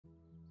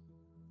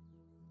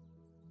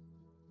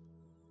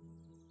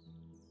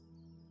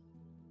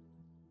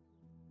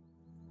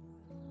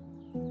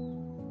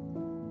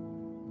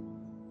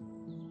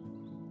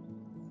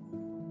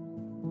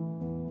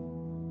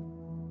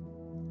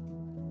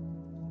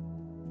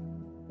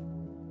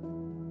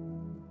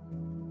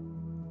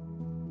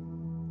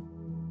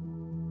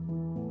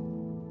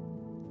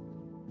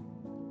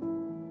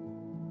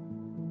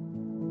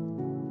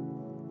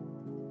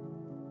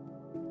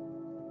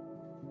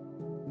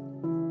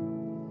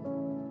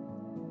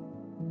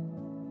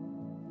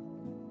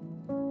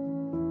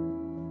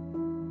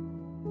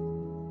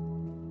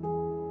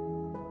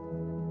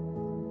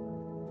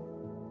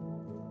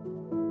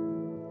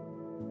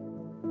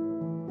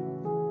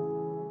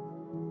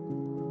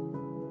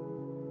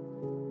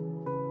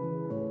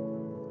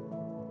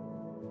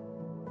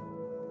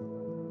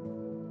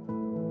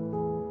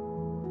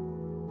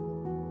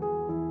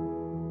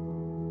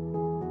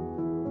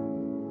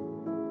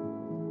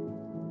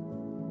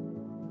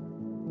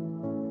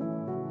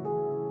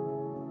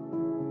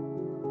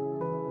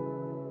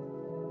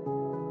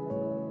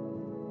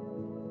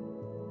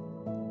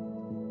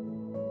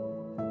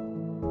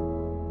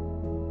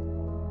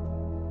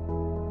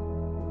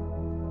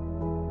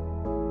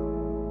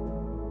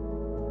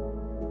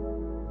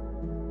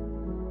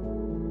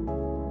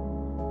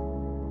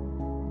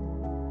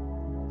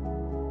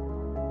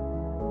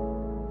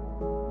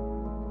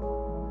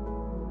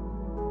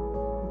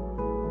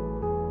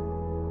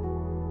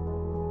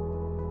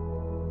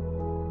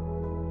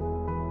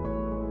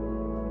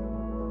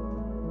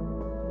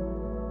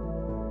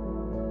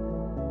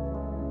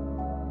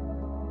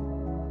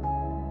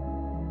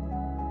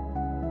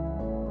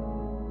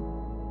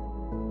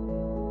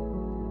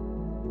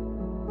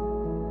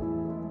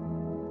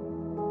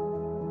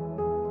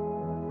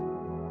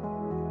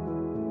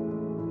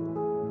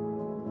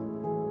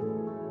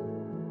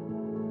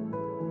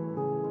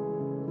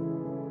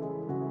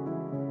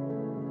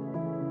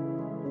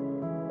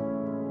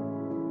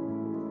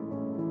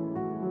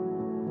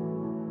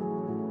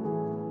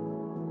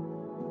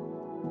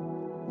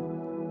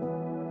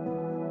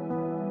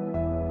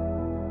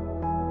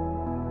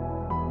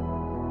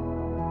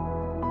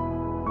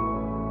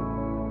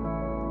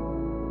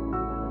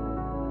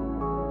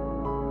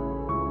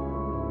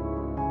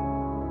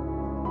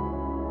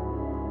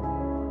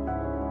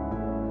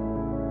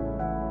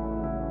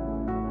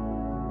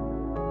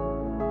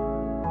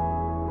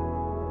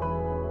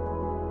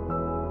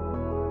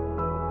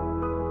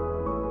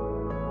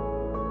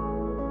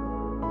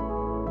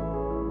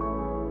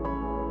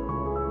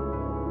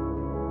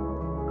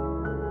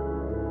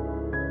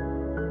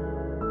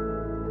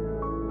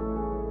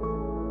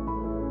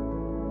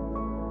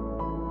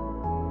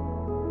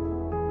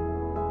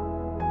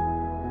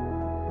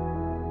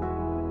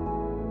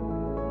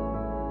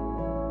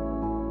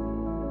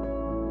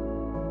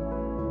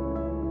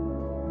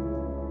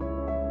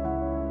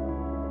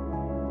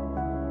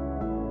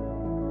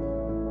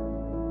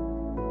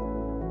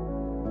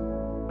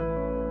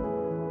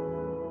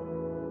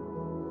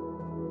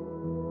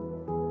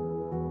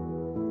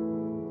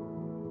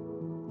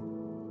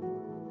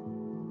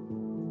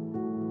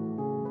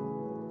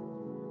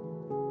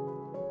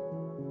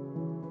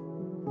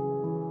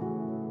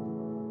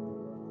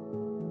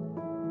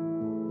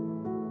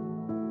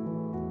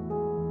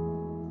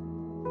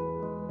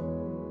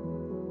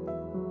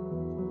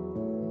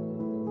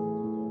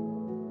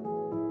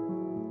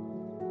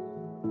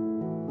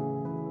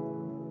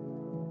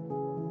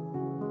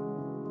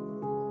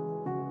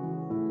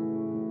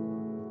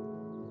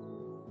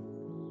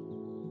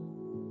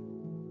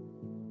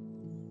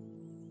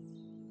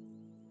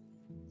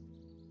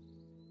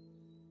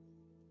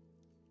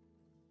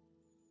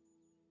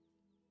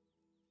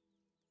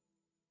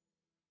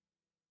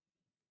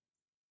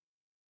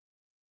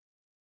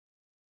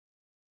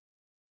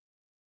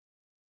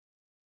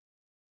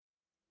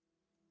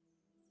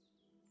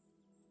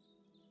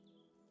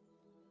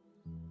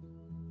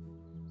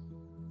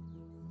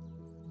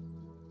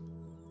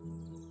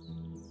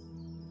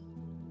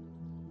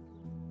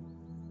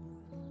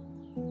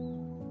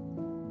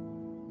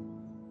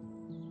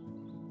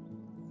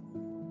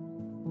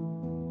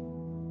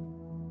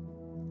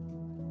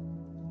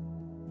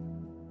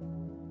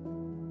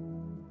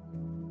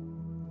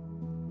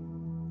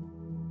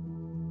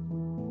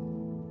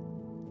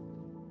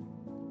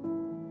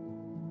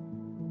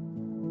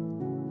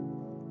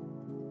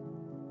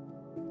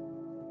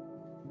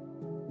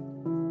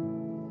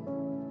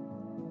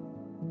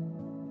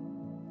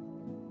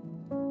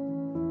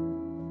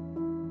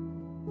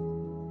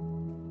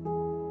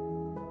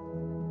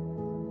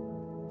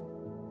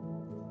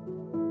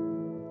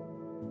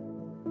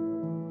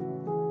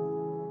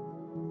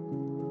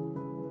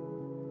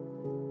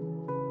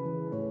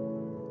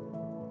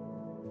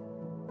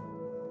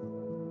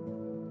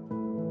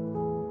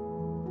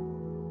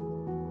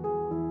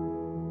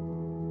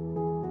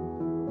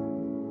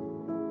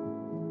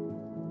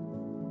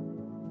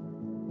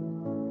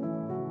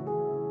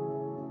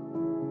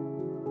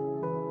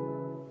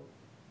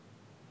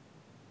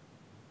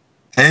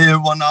Hey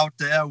everyone out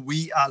there,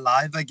 we are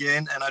live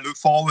again and I look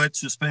forward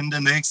to spend the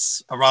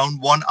next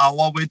around 1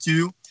 hour with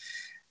you.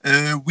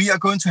 We are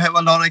going to have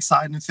a lot of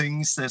exciting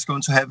things that's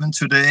going to happen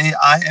today.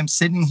 I am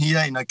sitting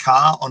here in a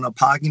car on a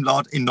parking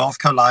lot in North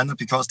Carolina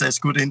because there's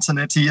good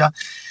internet here.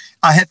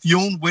 I have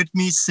Jon with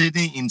me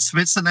sitting in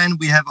Switzerland.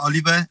 We have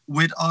Olivier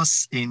with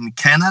us in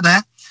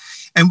Canada.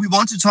 And we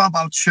want to talk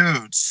about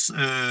church.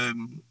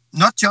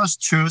 Not just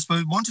church, but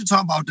we want to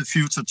talk about the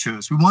future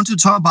church. We want to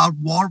talk about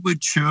what will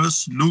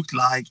church look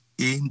like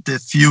in the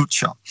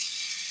future.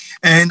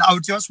 And I'll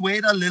just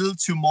wait a little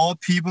till more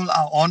people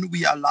are on.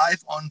 We are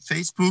live on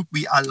Facebook.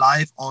 We are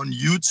live on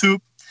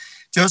YouTube.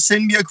 Just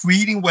send me a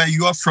greeting where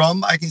you are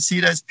from. I can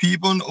see there's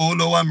people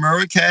all over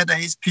America.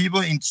 There's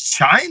people in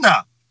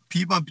China.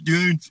 People are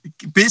doing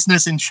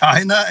business in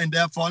China and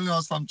they're following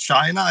us from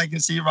China. I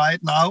can see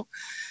right now.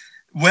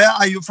 Where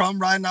are you from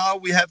right now?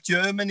 We have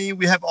Germany.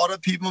 We have other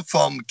people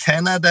from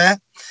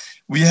Canada.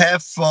 We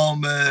have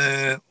from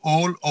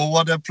all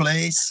over the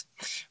place.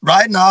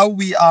 Right now,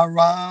 we are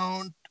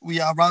around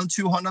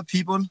 200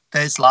 people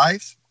that's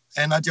live.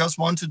 And I just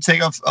want to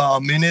take a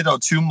minute or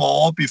two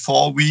more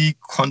before we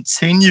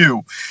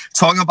continue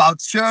talking about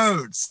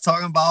church,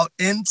 talking about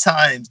end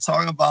times,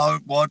 talking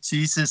about what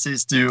Jesus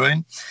is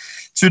doing.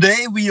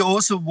 Today, we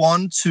also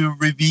want to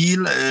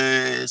reveal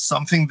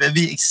something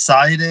very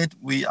excited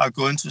we are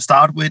going to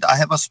start with. I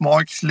have a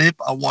small clip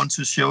I want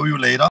to show you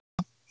later.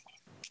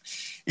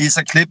 It's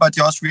a clip I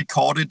just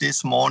recorded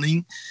this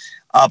morning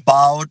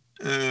about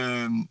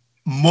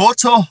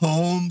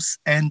motorhomes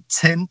and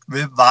tent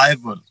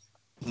revival.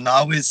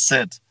 Now it's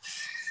set.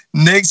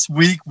 Next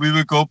week, we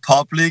will go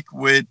public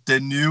with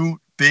the new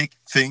big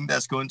thing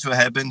that's going to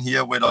happen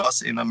here with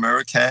us in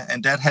America,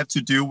 and that have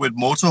to do with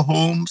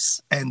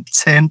motorhomes and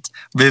tent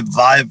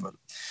revival.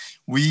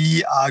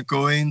 We are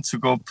going to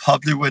go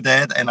public with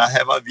that, and I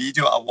have a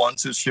video I want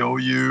to show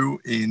you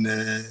in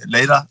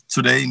later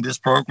today in this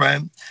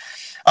program.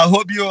 I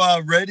hope you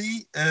are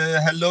ready.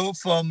 Hello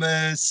from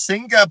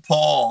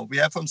Singapore. We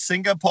have from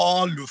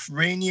Singapore,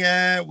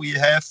 Lithuania. We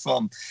have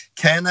from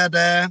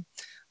Canada.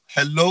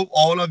 Hello,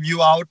 all of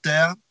you out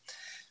there.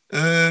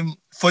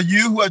 For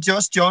you who are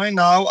just joined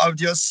now, I'll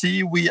just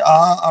see we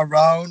are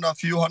around a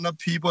few hundred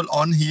people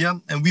on here.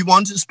 And we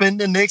want to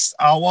spend the next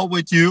hour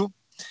with you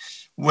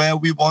where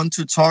we want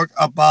to talk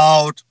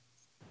about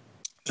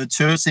the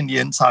church in the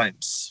end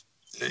times.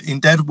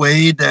 In that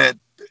way that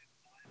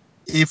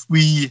if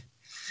we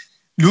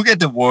look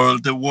at the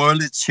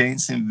world is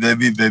changing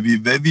very, very,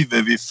 very,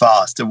 very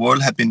fast. The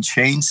world has been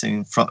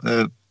changing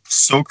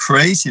so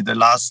crazy the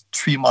last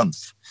 3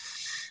 months.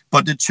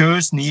 But the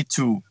church needs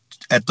to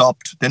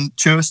adopt. Then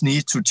church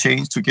needs to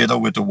change together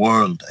with the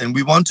world. And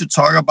we want to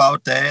talk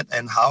about that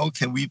and how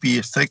can we be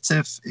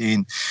effective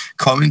in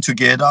coming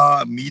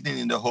together, meeting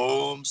in the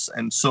homes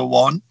and so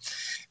on.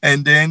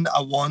 And then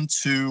I want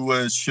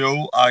to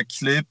show a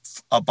clip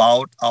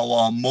about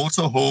our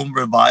motorhome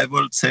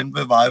revival, tent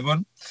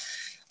revival.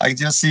 I can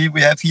just see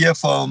we have here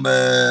from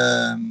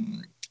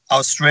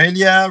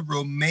Australia,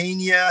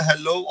 Romania.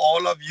 Hello,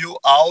 all of you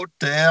out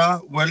there.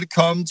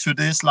 Welcome to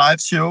this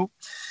live show.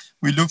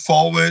 We look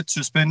forward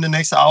to spend the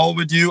next hour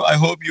with you. I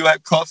hope you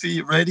have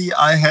coffee ready.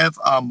 I have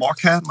a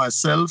mocha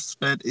myself.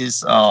 That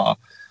is a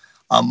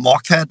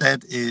mocha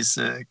that is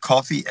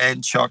coffee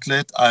and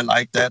chocolate. I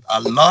like that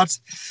a lot.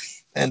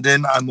 And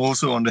then I'm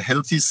also on the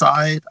healthy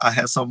side. I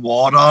have some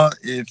water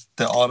if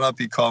the other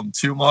become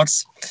too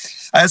much.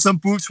 I have some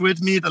books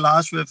with me. The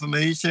Last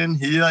Reformation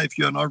here, if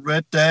you're not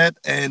read that.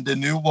 And the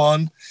new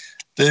one,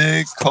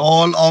 The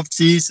Call of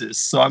Jesus.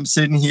 So I'm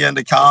sitting here in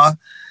the car.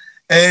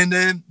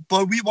 And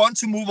but we want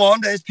to move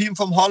on. There's people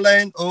from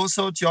Holland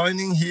also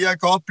joining here.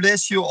 God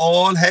bless you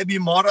all. Happy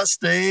Mother's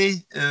Day.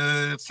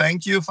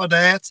 Thank you for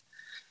that.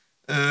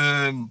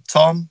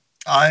 Tom,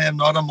 I am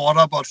not a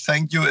mother, but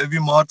thank you very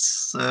much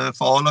for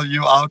all of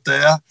you out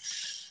there.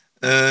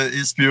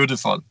 It's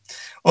beautiful.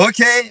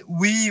 Okay,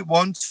 we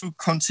want to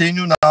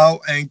continue now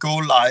and go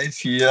live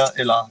here,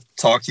 or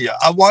talk here.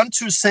 I want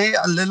to say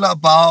a little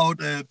about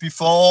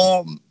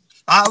before.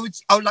 I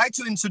would like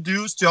to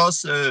introduce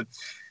just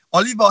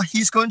Olivier.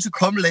 He's going to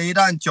come later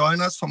and join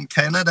us from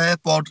Canada,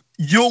 but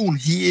Jon,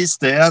 he is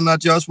there, and I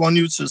just want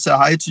you to say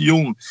hi to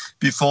Jon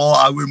before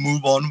I will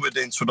move on with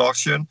the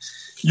introduction.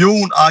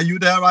 Jon, are you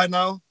there right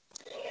now?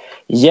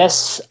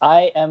 Yes,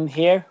 I am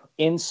here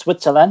in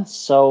Switzerland,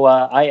 so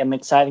I am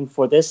excited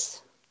for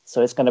this.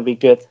 So it's going to be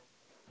good.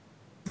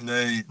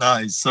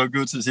 Nice. So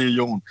good to see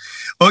you, Jon.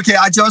 Okay,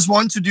 I just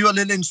want to do a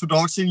little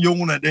introduction,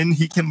 Jon, and then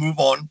he can move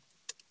on.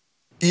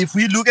 If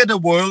we look at the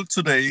world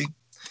today,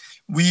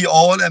 we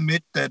all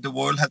admit that the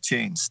world has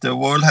changed. The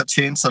world has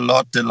changed a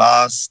lot the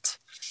last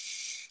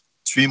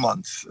 3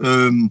 months.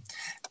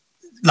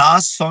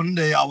 Last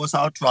Sunday, I was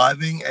out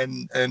driving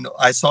and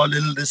I saw a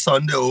little this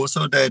Sunday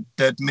also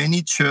that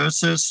many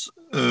churches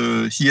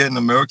here in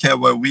America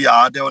where we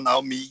are, they are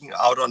now meeting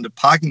out on the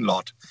parking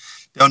lot.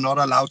 They are not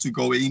allowed to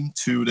go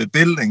into the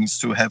buildings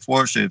to have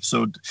worship.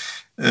 So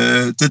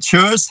the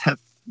church have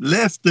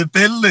left the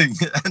building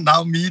and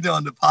now meet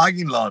on the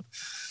parking lot.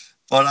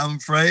 But I'm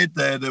afraid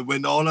that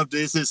when all of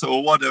this is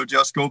over, they'll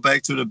just go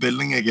back to the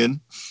building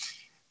again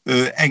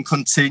and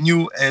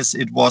continue as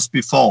it was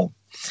before.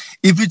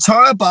 If we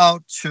talk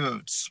about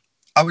church,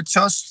 I would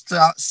just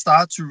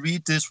start to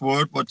read this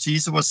word, what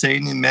Jesus was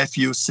saying in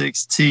Matthew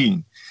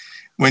 16.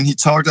 When he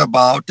talked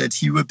about that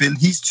he will build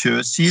his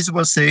church, Jesus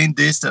was saying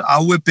this, that I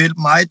will build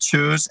my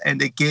church and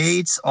the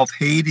gates of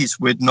Hades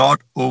will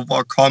not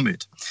overcome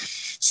it.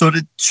 So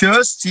the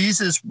church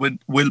Jesus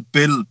will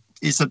build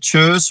is a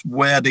church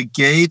where the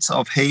gates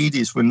of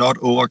Hades will not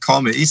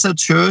overcome it. It's a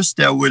church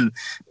that will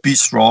be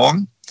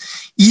strong.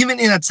 Even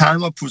in a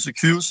time of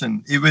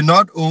persecution, it will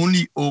not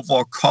only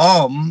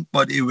overcome,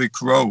 but it will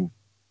grow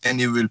and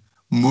it will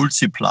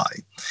multiply.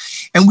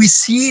 And we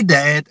see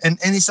that, and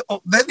it's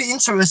very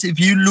interesting if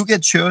you look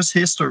at church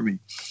history.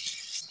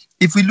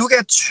 If we look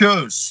at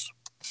church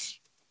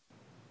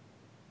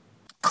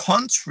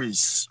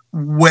countries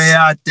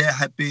where there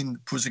have been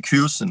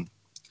persecution,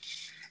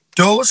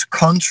 those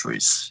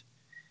countries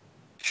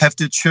have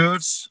the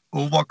church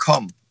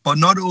overcome. But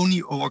not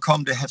only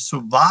overcome, they have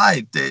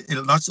survived. They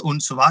not only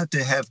survived,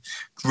 they have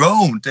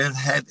grown, they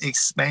have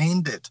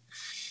expanded.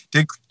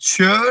 The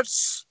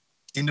church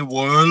in the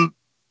world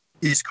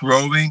is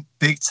growing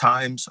big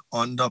times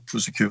under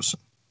persecution.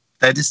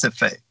 That is the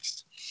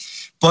fact.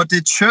 But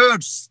the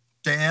church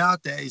there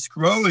is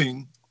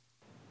growing,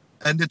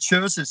 and the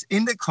churches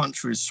in the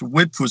countries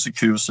with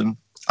persecution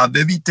are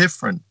very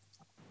different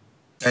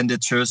than the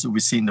churches we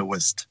see in the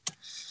West.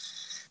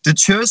 The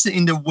church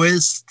in the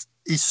West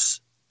is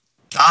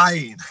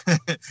dying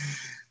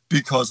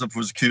because of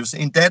persecution.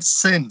 In that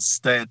sense,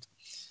 that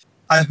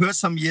I heard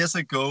some years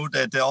ago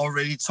that they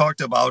already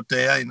talked about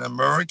there in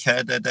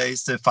America that there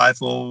is the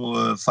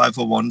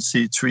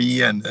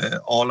 501c3 and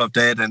all of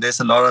that, and there's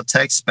a lot of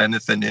tax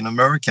benefit in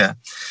America.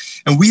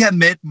 And we have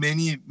met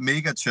many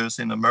mega churches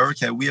in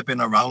America. We have been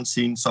around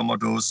seeing some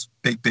of those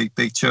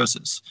big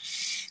churches.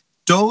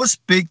 Those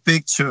big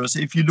churches,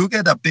 if you look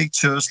at a big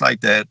church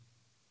like that,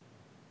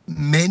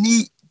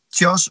 many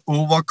just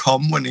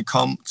overcome when it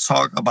comes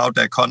talk about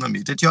the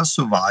economy. They just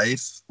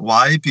survive.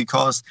 Why?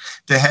 Because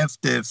they have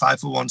the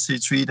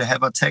 501c3, they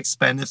have a tax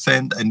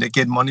benefit, and they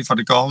get money from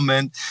the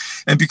government.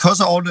 And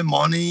because of all the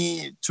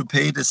money to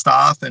pay the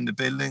staff and the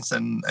buildings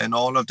and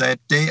all of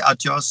that, they are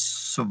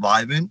just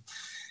surviving.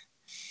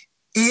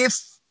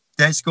 If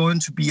there's going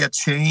to be a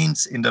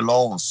change in the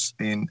laws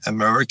in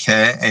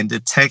America and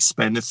the tax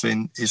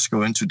benefit is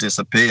going to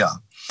disappear,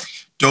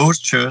 those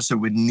churches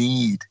would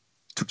need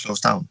to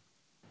close down.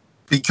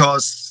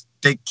 Because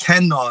they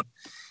cannot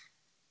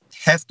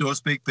have those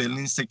big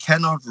buildings. They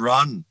cannot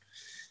run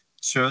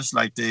churches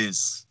like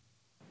this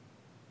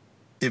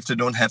if they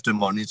don't have the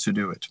money to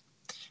do it.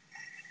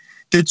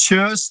 The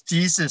church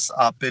Jesus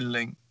are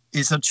building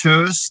is a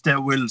church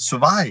that will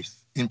survive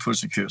in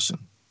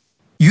persecution.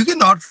 You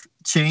cannot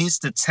change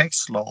the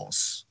tax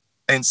laws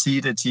and see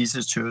that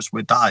Jesus' church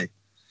will die.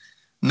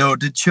 No,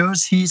 the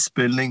church he's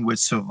building will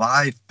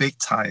survive big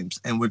times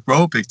and will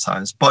grow big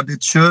times. But the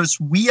church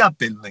we are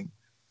building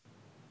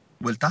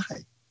will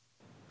die.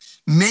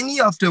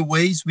 Many of the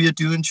ways we are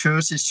doing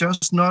church is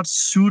just not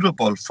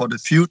suitable for the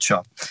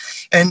future.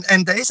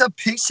 And there is a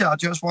picture I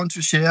just want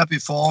to share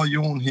before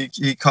Jon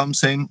he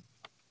comes in.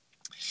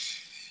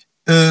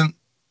 10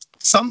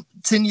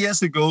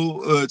 years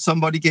ago,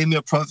 somebody gave me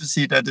a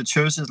prophecy that the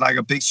church is like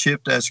a big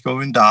ship that's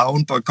going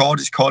down, but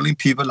God is calling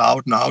people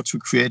out now to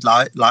create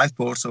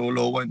lifeboats all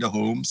over in the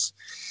homes.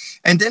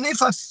 And then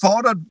if I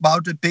thought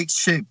about the big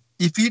ship,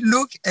 if you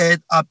look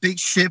at a big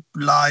ship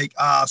like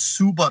a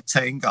super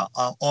tanker,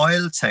 an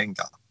oil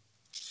tanker,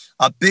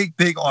 a big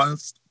oil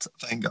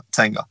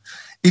tanker.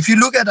 If you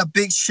look at a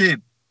big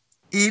ship,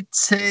 it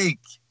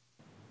takes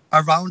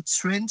around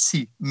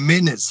 20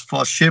 minutes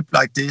for a ship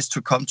like this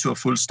to come to a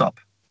full stop.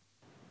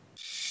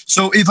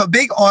 So if a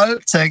big oil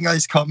tanker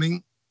is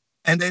coming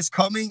and there's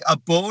coming a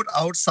boat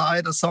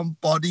outside or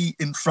somebody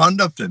in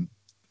front of them,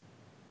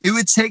 it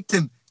would take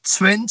them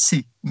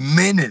 20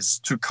 minutes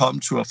to come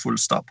to a full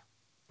stop.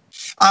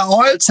 An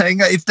oil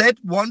tanker, if they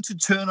want to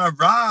turn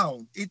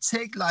around, it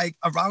takes like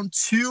around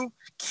 2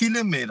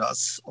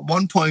 kilometers,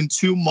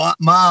 1.2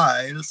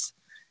 miles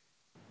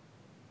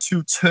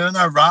to turn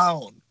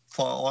around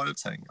for an oil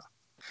tanker.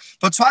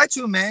 But try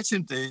to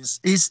imagine this.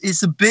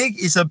 It's a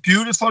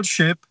beautiful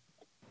ship,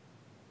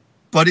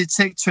 but it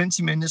takes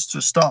 20 minutes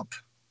to stop.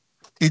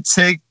 It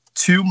takes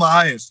 2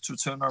 miles to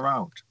turn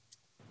around.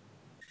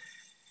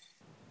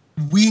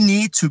 We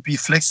need to be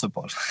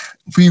flexible.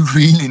 We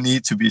really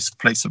need to be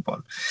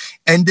flexible.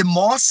 And the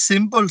more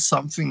simple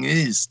something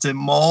is, the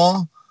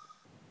more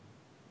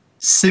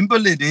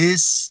simple it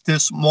is, the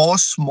more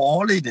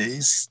small it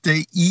is,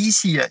 the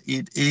easier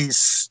it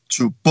is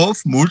to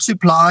both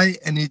multiply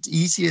and the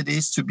easier it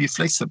is to be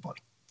flexible.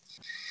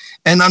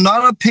 And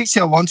another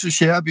picture I want to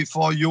share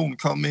before Jon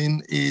come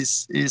in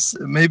is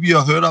maybe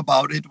you heard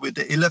about it with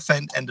the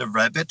elephant and the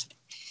rabbit.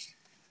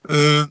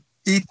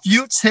 If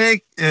you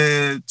take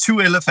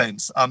 2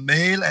 elephants, a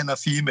male and a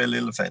female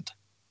elephant,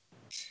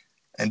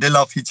 and they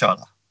love each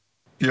other,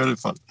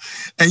 beautiful.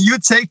 And you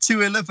take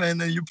 2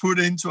 elephants and you put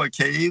into a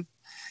cave,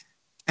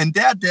 And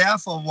they're there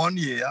for 1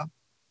 year,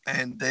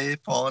 and they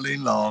fall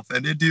in love,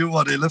 and they do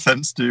what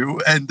elephants do,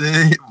 and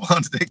they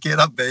once they get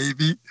a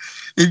baby.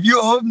 If you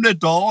open the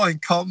door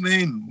and come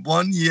in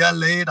 1 year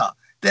later,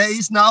 there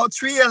is now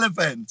 3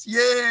 elephants.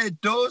 Yeah,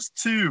 those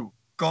 2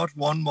 got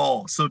 1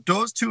 more. So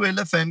those 2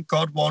 elephants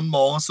got 1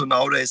 more, so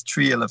now there's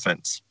 3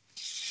 elephants.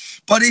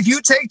 But if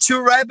you take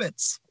 2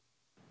 rabbits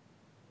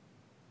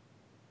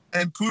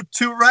and put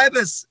 2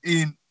 rabbits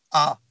in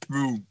a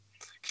room,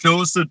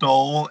 close the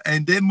door,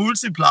 and they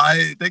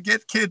multiply, they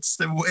get kids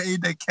the way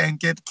they can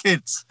get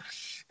kids,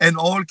 and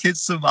all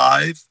kids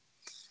survive.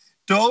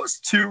 Those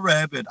 2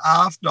 rabbits,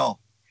 after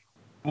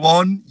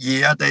 1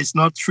 year, there's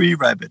not 3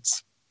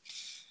 rabbits.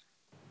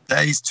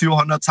 There is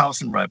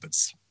 200,000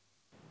 rabbits.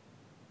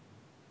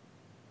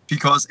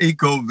 Because it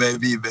goes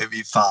very,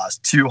 very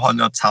fast,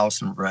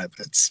 200,000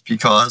 rabbits,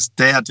 because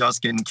they are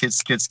just getting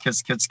kids.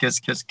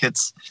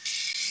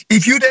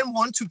 If you then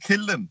want to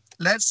kill them,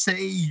 let's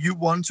say you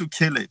want to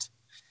kill it.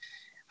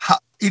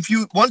 If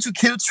you want to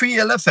kill 3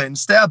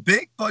 elephants, they are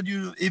big, but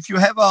if you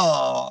have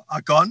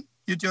a gun,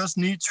 you just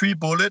need 3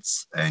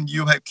 bullets and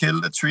you have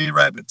killed the 3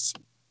 rabbits.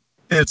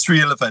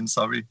 3 elephants,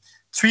 sorry.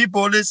 3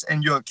 bullets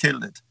and you have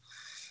killed it.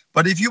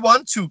 But if you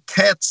want to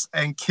catch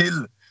and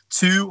kill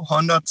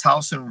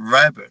 200,000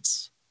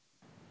 rabbits,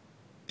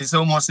 it's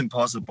almost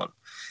impossible.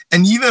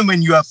 And even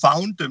when you have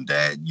found them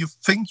there, you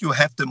think you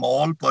have them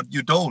all, but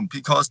you don't,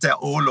 because they're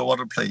all over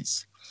the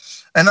place.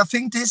 And I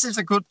think this is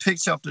a good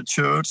picture of the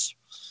church,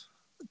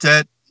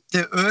 that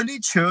the early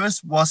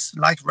church was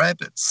like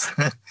rabbits.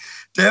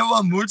 They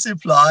were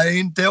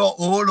multiplying. They were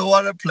all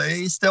over the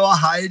place. They were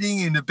hiding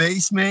in the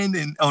basement,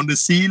 on the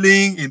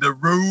ceiling, in the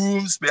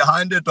rooms,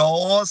 behind the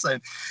doors.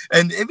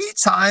 And every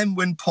time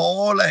when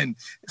Paul and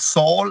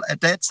Saul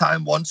at that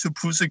time wanted to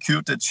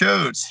persecute the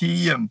church,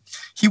 he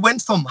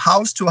went from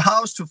house to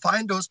house to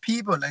find those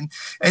people. And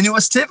it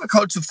was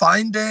difficult to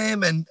find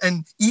them.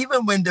 And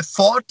even when they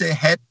thought they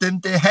had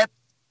them,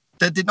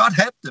 they did not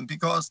have them,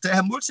 because they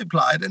have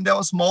multiplied, and there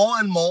was more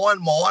and more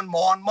and more and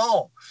more and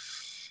more.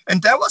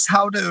 And that was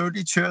how the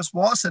early church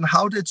was, and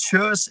how the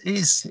church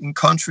is in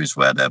countries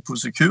where there are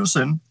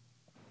persecution.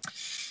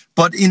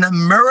 But in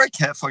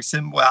America, for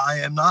example, where I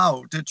am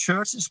now, the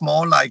church is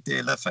more like the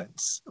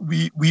elephants.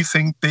 We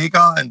think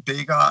bigger and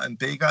bigger and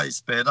bigger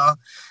is better.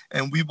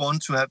 And we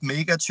want to have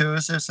mega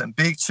churches and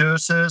big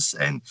churches.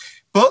 And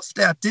both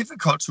they are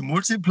difficult to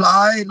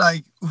multiply.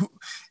 Like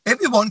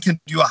everyone can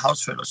do a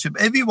house fellowship.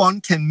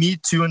 Everyone can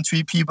meet 2 and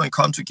 3 people and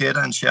come together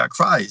and share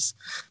Christ.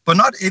 But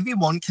not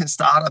everyone can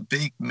start a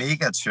big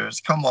mega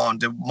church. Come on,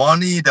 the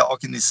money, the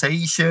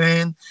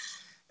organization.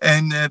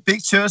 And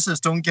big churches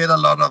don't get a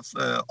lot of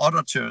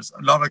other churches,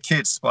 a lot of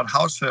kids, but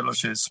house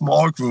fellowships,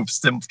 small groups,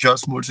 them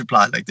just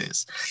multiply like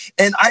this.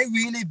 And I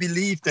really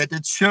believe that the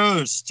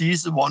church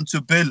Jesus wants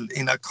to build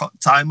in a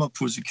time of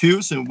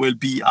persecution will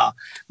be a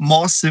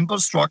more simple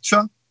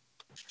structure,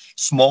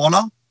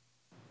 smaller,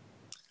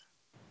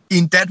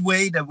 in that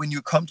way that when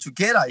you come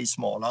together is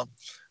smaller,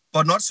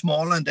 but not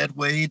smaller in that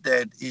way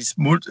that is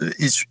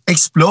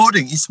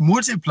exploding, is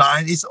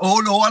multiplying, is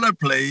all over the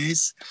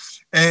place.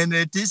 And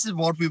this is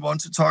what we want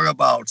to talk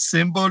about.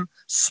 Simple,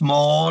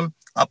 small,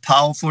 a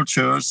powerful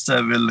church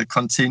that will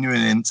continue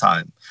in end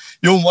time.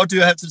 Jon, what do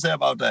you have to say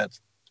about that?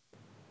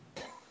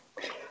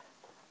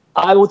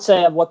 I would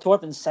say what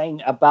Torben is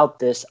saying about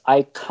this,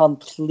 I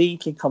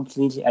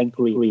completely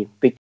agree.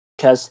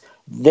 Because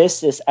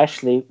this is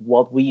actually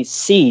what we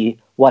see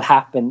what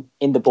happened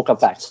in the book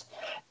of Acts.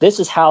 This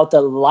is how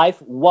the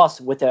life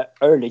was with the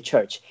early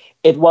church.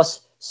 It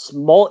was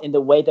small in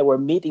the way they were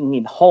meeting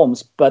in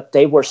homes, but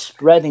they were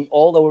spreading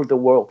all over the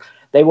world.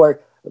 They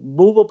were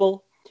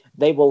movable.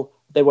 They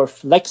were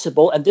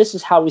flexible. And this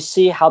is how we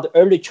see how the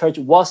early church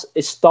was.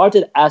 It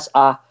started as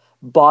a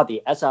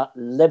body, as a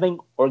living,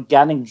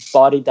 organic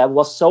body that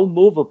was so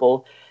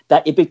movable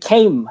that it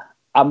became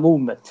a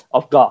movement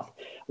of God,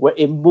 where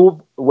it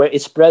moved, where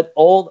it spread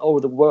all over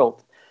the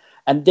world.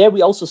 And there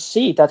we also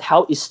see that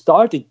how it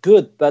started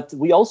good, but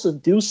we also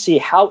do see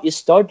how it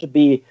started to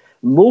be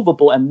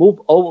movable and move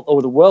all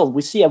over the world.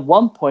 We see at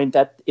one point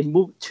that it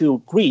moved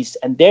to Greece,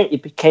 and there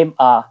it became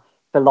a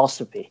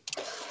philosophy.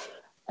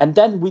 And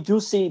then we do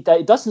see that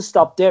it doesn't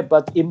stop there,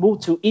 but it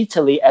moved to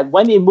Italy. And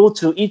when it moved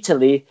to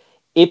Italy,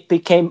 it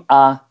became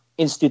an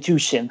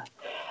institution.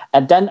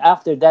 And then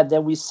after that,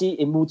 then we see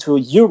it moved to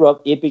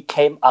Europe, it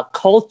became a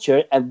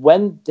culture. And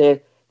when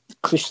the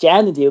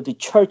Christianity of the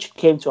church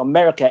came to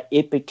America,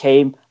 it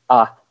became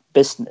a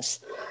business.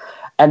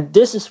 And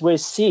this is where we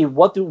see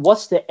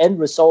what's the end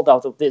result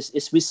out of this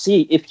is we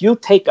see if you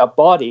take a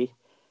body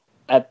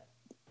and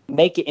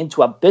make it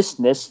into a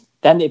business,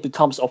 then it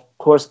becomes, of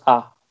course,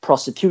 a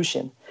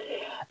prostitution.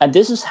 And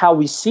this is how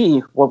we see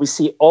what we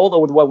see all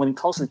over the world when it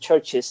comes to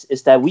churches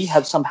is that we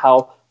have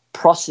somehow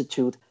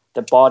prostitute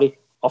the body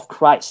of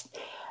Christ.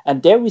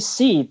 And there we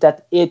see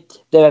that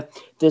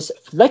this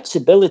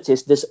flexibility,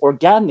 this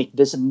organic,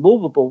 this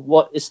movable,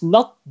 what is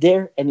not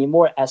there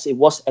anymore as it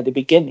was at the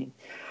beginning.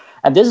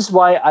 And this is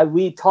why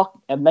we talk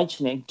and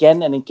mention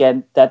again and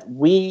again that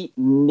we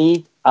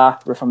need a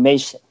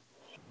reformation.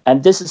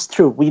 And this is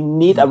true. We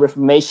need a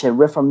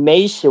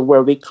reformation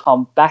where we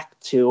come back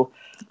to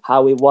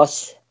how it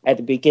was at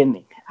the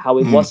beginning, how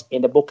it was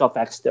in the book of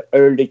Acts, the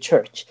early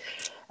church.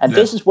 And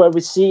this is where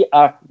we see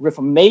a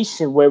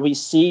reformation, where we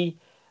see,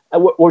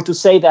 or to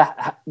say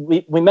that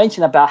we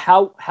mentioned about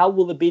how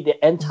will it be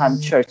the end time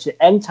church.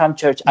 The end time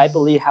church, I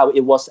believe how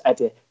it was at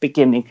the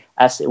beginning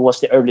as it was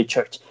the early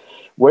church,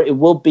 where it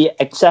will be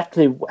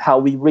exactly how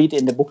we read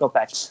in the book of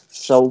Acts.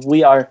 So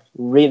we are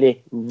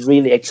really,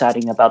 really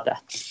excited about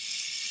that.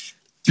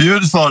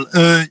 Beautiful.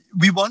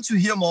 We want to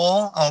hear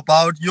more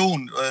about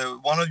Jon,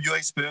 one of your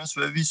experience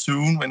very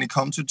soon when it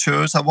comes to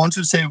church. I want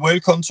to say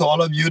welcome to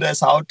all of you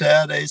that's out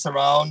there. There is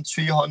around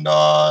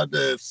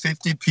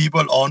 350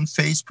 people on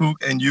Facebook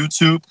and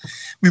YouTube.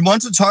 We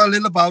want to talk a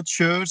little about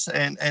church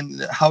and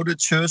how the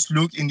church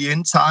look in the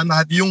end time. I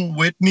have Jon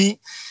with me,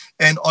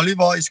 and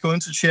Olivier is going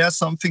to share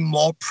something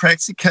more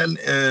practical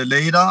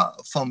later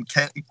from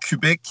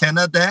Quebec,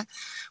 Canada,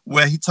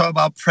 where he talked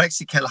about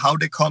practical, how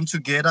they come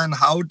together and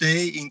how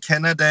they in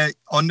Canada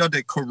under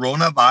the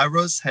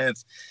coronavirus have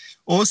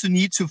also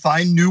need to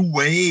find new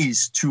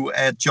ways to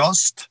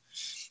adjust,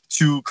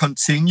 to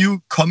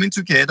continue coming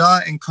together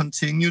and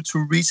continue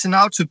to reaching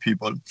out to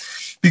people.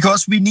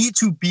 Because we need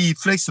to be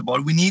flexible,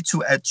 we need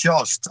to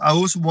adjust. I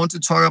also want to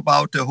talk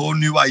about the whole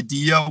new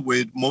idea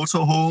with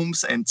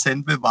motorhomes and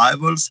tent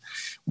revivals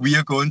we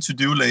are going to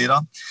do later.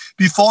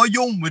 Before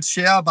Jon would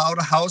share about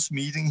a house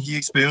meeting he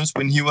experienced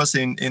when he was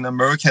in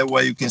America,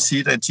 where you can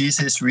see that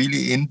Jesus is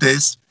really in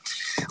this.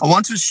 I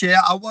want to share,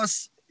 I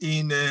was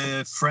in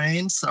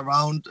France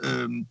around,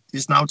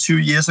 it's now 2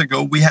 years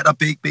ago. We had a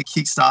big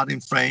kickstart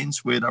in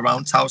France with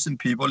around 1,000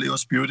 people. It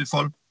was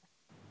beautiful.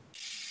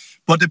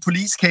 But the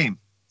police came.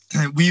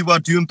 We were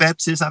doing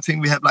baptism. I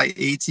think we had like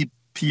 80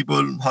 people,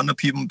 100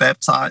 people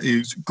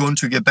baptized, going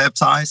to get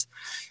baptized.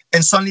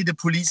 And suddenly the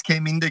police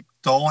came in the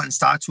door and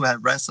started to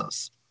harass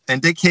us.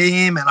 And they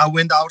came, and I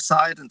went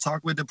outside and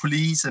talked with the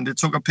police, and they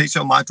took a picture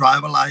of my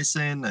driver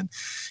license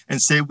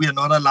and said we are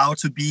not allowed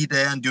to be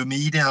there and do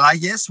meetings.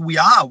 And yes, we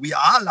are. We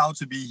are allowed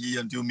to be here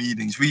and do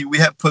meetings. We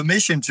have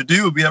permission to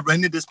do. We are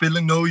renting this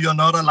building. No, you're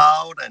not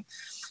allowed.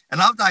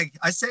 And I'm like,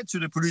 I said to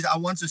the police, I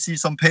want to see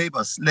some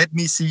papers. Let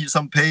me see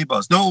some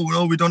papers. No,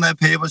 we don't have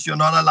papers. You're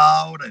not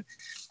allowed.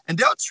 And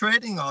they were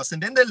threatening us.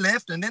 And then they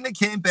left, and then they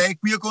came back.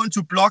 We are going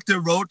to block the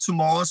road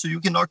tomorrow so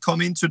you cannot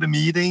come into the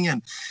meeting.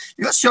 And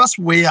it was just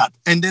weird.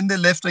 And then they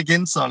left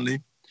again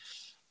suddenly.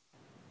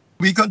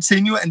 We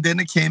continue, and then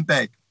they came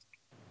back.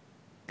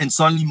 And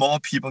suddenly more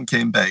people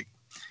came back.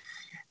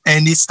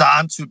 And it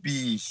started to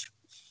be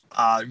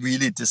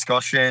really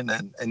discussion,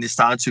 and it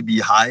started to be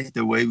high,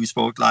 the way we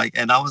spoke.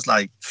 And I was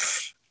like,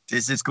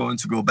 this is going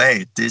to go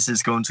bad. This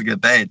is going to get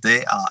bad.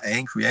 They are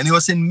angry. And it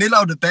was in the middle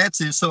of the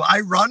baptism. So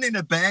I run in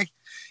the back.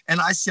 And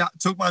I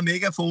took my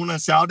megaphone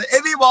and shouted,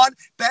 everyone,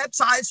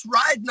 baptize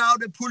right now.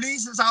 The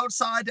police is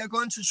outside. They're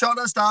going to shut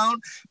us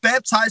down.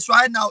 Baptize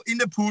right now in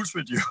the pools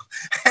with you.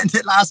 And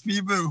the last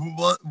people who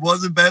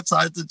wasn't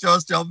baptized, they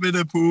just jumped in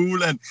the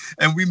pool. And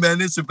we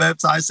managed to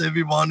baptize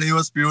everyone. It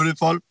was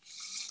beautiful.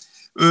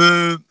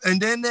 And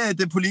then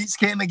the police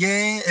came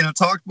again and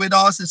talked with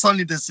us. And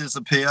suddenly this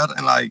disappeared.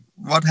 And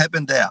what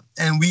happened there?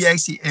 And we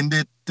actually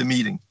ended the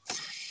meeting.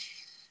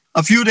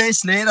 A few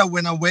days later,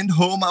 when I went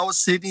home, I was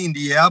sitting in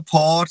the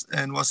airport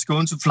and was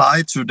going to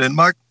fly to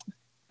Denmark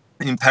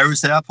in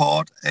Paris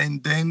airport.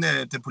 And then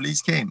the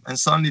police came. And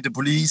suddenly the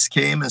police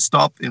came and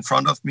stopped in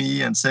front of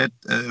me and said,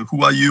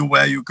 who are you?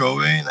 Where are you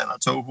going? And I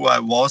told who I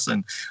was,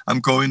 and I'm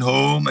going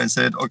home, and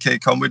said, okay,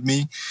 come with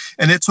me.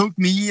 And they took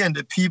me and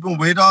the people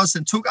with us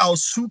and took our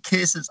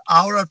suitcases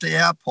out of the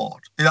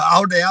airport,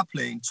 out of the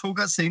airplane, took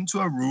us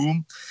into a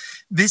room,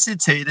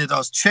 visited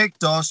us,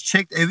 checked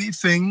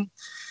everything.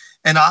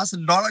 And asked a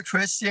lot of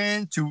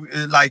questions to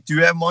do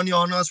you have money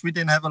on us? We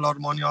didn't have a lot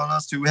of money on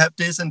us. Do we have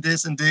this and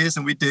this and this?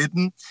 And we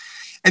didn't.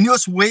 And it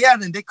was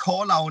weird. And they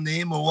called our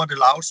name over the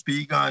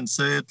loudspeaker and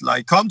said,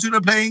 come to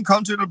the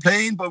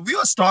plane. But we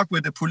were stuck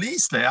with the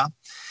police there.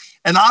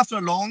 And after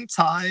a long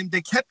time, they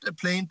kept the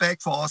plane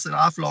back for us. And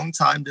after a long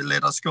time, they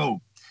let us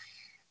go.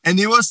 And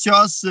it was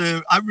just,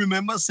 I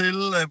remember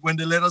still when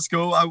they let us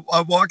go, I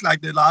walked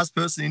like the last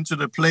person into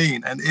the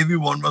plane, and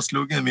everyone was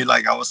looking at me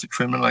like I was a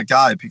criminal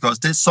guy, because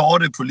they saw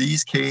the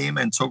police came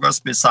and took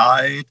us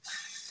beside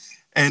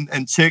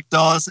and checked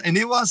us. And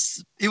it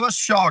was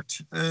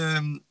shocked.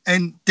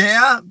 And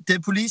there, the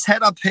police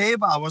had a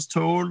paper, I was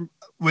told,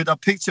 with a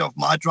picture of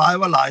my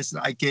driver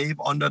license I gave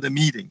under the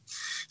meeting.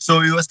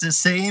 So it was the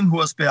same who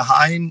was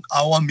behind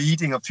our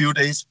meeting a few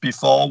days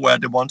before, where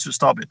they want to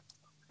stop it.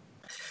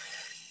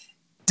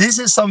 This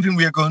is something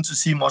we are going to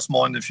see much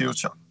more in the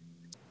future.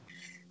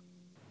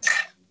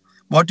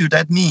 What do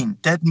that mean?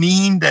 That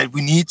means that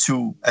we need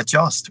to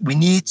adjust. We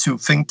need to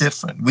think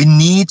different. We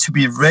need to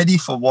be ready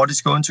for what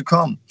is going to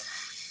come.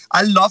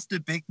 I love the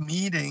big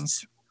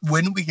meetings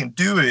when we can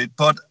do it,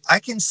 but I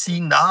can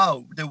see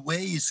now the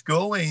way it's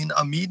going,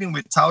 a meeting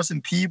with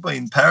 1,000 people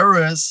in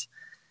Paris.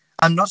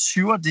 I'm not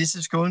sure this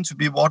is going to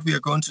be what we are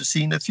going to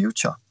see in the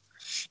future.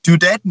 Do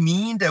that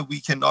mean that we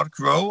cannot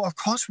grow? Of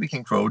course we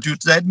can grow. Does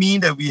that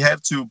mean that we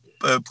have to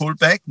pull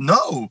back?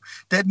 No.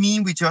 That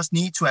means we just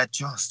need to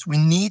adjust. We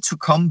need to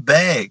come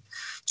back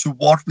to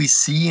what we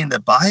see in the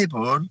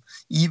Bible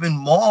even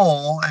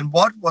more. And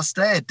what was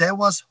that? That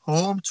was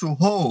home to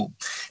home.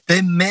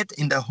 They met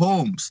in the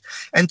homes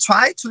and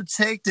try to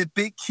take the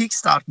big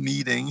kickstart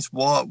meetings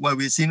where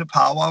we see the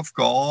power of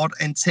God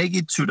and take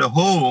it to the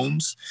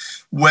homes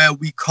where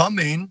we come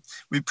in,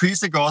 we preach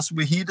the gospel,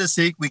 we heal the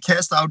sick, we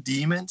cast out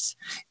demons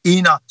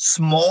in a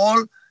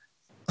small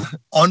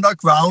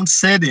underground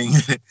setting.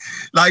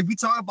 Like we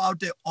talk about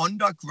the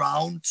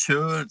underground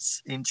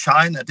church in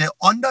China. The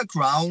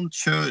underground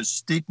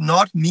church did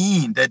not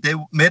mean that they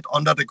met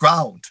under the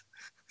ground.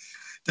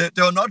 They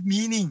were not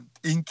meaning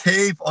in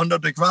cave under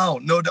the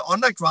ground. No, the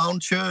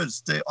underground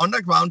church, the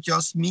underground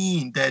just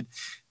mean that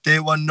they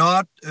were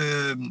not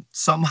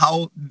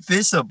somehow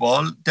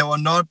visible. They were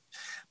not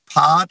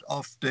part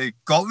of the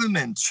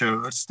government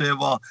church. They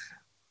were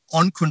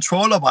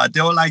uncontrollable.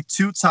 There were like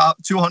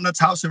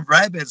 200,000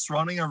 rabbits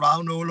running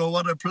around all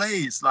over the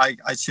place, like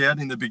I shared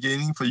in the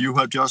beginning for you who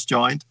have just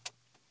joined.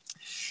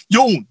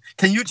 Jon,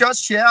 can you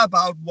just share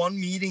about one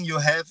meeting you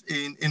have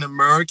in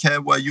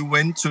America where you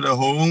went to the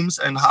homes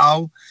and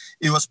how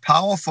it was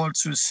powerful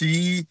to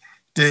see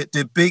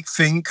the big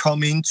thing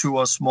come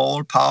into a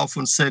small,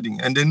 powerful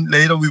setting? And then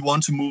later we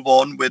want to move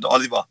on with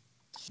Oliver.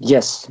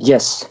 Yes.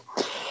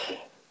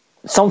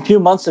 Some few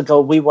months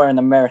ago, we were in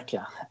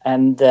America.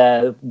 And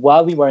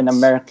while we were in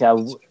America,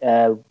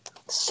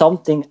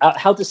 something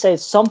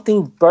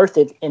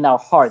birthed in our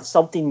hearts,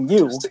 something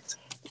new.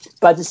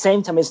 But at the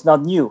same time, it's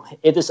not new.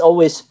 It has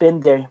always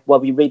been there,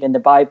 what we read in the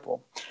Bible.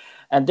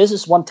 And this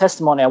is one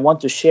testimony I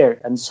want to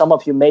share. And some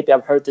of you maybe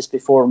have heard this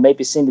before,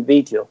 maybe seen the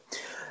video.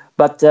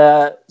 But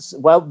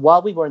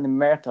while we were in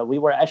America, we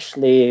were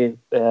actually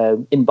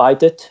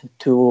invited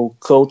to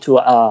go to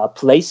a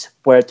place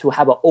where to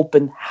have an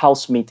open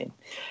house meeting.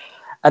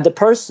 And the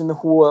person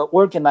who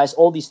organized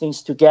all these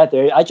things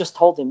together, I just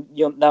told him,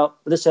 now,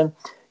 listen,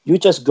 you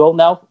just go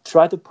now,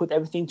 try to put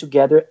everything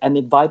together and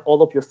invite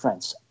all of your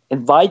friends.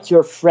 Invite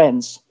your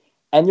friends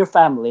and your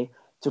family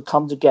to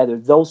come together.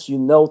 Those you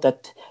know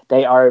that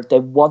they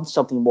want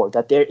something more,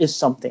 that there is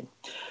something.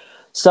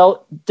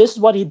 So this is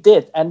what he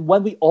did. And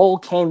when we all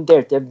came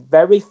there, the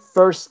very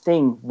first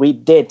thing we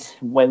did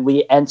when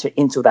we entered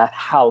into that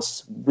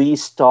house, we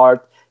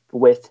start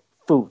with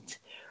food,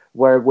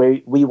 where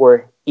we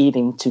were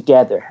eating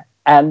together.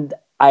 And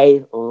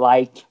I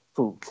like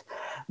food.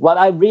 What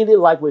I really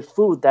like with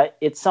food, that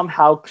it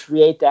somehow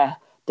creates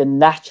the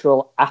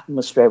natural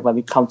atmosphere when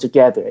we come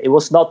together. It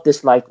was not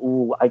this like,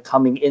 I'm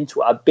coming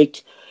into a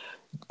big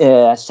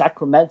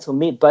sacramental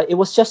meet, but it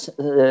was just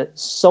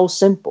so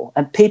simple.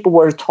 And people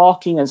were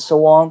talking and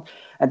so on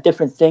and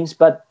different things.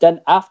 But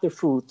then after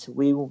food,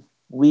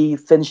 we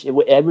finished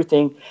with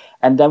everything.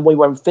 And then when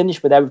we were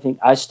finished with everything,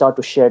 I started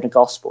to share the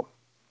gospel.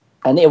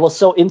 And it was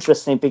so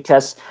interesting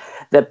because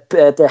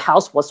the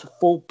house was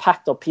full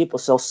packed of people.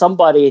 So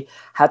somebody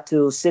had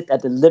to sit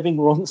at the living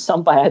room.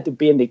 Somebody had to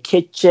be in the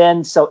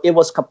kitchen. So it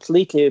was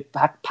completely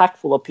packed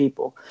full of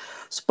people.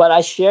 But I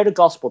shared the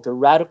gospel, the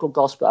radical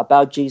gospel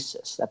about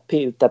Jesus,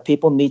 that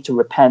people need to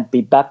repent,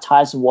 be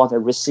baptized in water,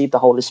 receive the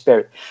Holy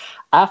Spirit.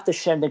 After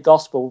sharing the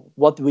gospel,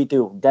 what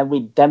do? Then we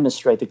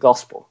demonstrate the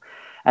gospel.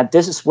 And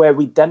this is where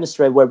we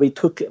demonstrate,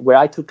 where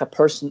I took a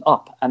person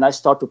up and I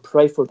start to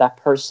pray for that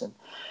person.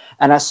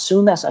 And as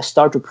soon as I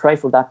start to pray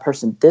for that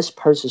person, this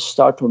person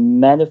started to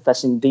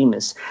manifesting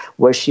demons,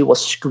 where she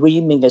was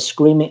screaming and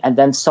screaming, and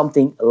then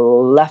something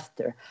left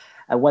her.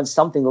 And when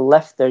something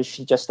left her,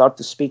 she just started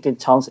to speak in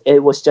tongues.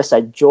 It was just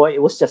a joy.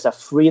 It was just a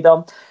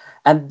freedom.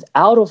 And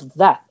out of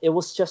that, it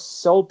was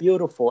just so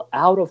beautiful.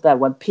 Out of that,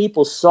 when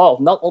people saw,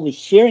 not only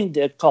hearing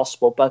the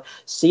gospel, but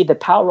see the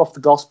power of the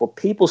gospel,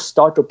 people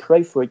start to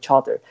pray for each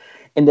other.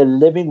 In the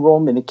living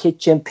room, in the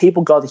kitchen,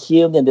 people got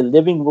healed in the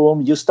living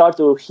room. You start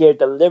to hear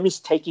deliverance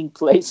taking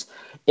place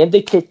in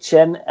the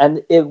kitchen.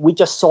 And we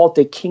just saw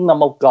the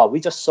kingdom of God. We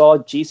just saw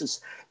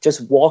Jesus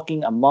just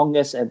walking among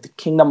us, and the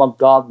kingdom of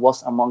God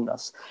was among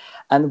us.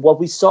 And what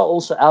we saw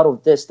also out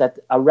of this, that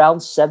around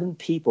 7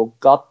 people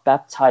got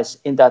baptized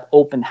in that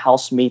open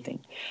house meeting.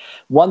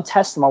 One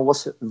testimony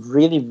was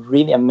really,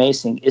 really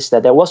amazing, is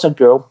that there was a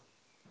girl,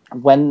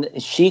 when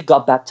she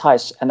got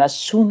baptized, and as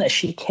soon as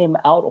she came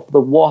out of the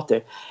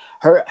water,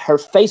 her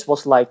face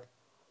was like,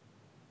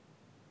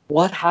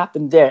 what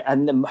happened there?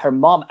 And her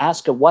mom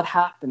asked her what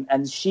happened.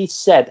 And she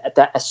said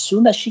that as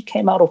soon as she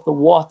came out of the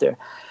water,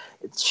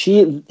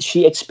 she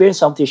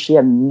experienced something she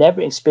had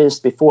never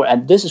experienced before.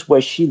 And this is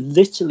where she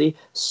literally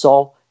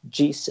saw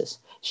Jesus.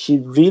 She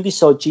really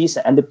saw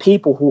Jesus. And the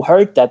people who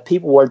heard that,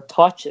 people were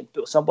touched.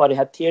 Somebody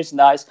had tears in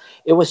the eyes.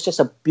 It was just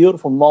a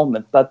beautiful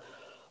moment. But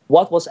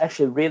what was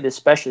actually really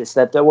special is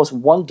that there was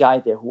one guy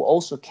there who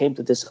also came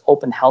to this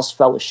open house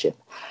fellowship.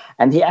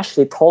 And he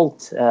actually told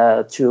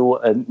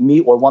to me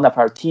or one of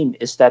our team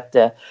is that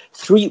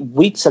 3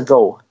 weeks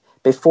ago,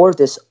 before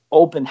this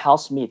open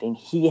house meeting,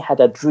 he had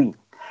a dream.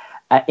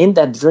 And in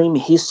that dream,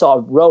 he saw a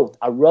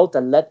road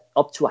that led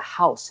up to a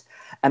house.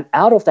 And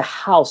out of the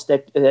house,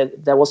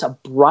 there was a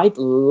bright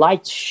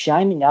light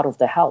shining out of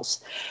the house.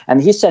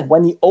 And he said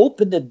when he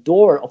opened the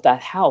door of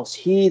that house,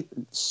 he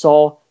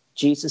saw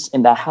Jesus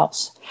in that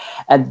house.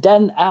 And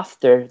then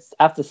after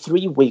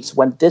 3 weeks,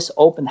 when this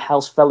open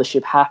house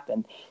fellowship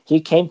happened, he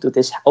came to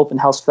this open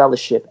house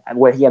fellowship and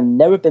where he had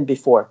never been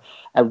before.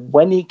 And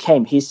when he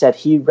came, he said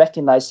he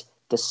recognized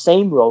the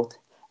same road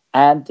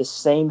and the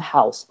same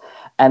house.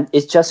 And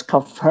it just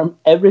confirmed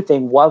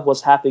everything what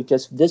was happening,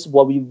 because this is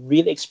what we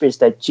really experienced,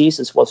 that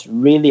Jesus was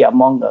really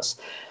among us.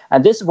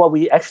 And this is what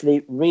we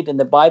actually read in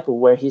the Bible,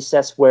 where he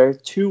says, where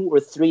 2 or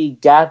 3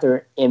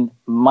 gather in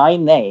my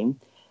name,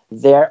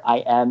 there I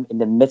am in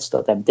the midst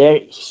of them. There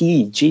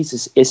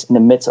Jesus is in the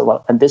midst of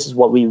us. And this is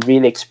what we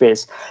really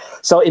experienced.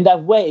 So in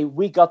that way,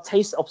 we got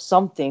taste of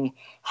something,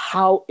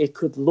 how it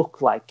could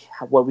look like,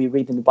 what we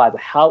read in the Bible,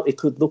 how it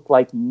could look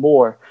like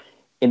more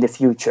in the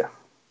future.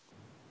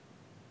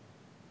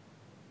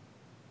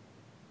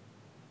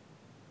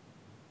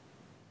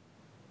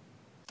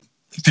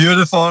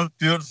 Beautiful,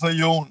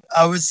 Jon.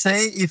 I would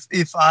say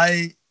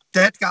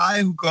that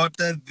guy who got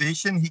that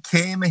vision, he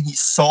came and he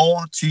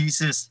saw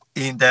Jesus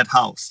in that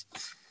house.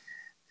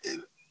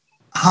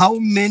 How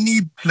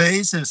many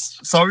places,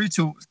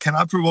 can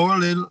I provoke a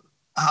little?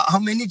 How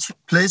many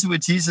places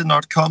would Jesus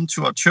not come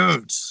to a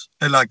church?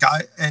 A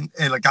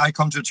guy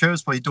come to a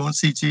church, but he don't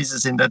see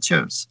Jesus in that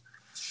church.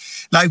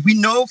 Like we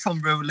know from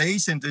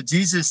Revelation that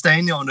Jesus is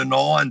standing on the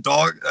door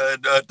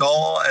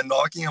and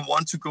knocking and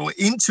want to go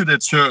into the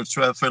church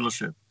to have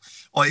fellowship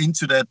or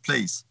into that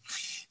place.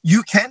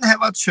 You can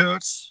have a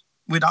church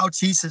without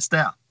Jesus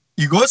there.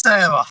 You go to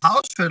have a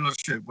house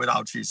fellowship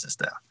without Jesus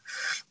there.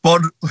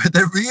 But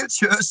the real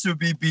church should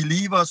be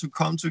believers who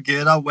come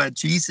together where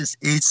Jesus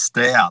is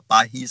there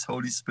by his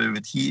Holy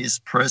Spirit. He is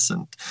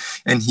present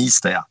and he's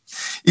there.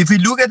 If we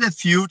look at the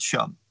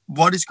future,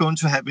 what is going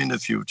to happen in the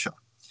future?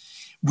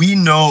 We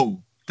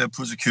know that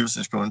persecution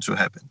is going to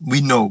happen.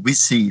 We know, we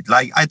see it.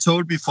 Like I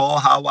told before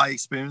how I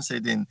experienced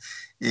it in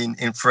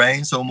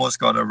France, almost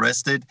got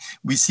arrested.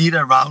 We see it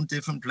around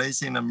different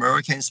places in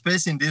America,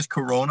 especially in this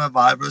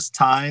coronavirus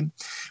time.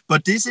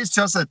 But this is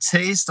just a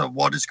taste of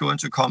what is going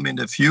to come in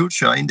the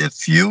future. In the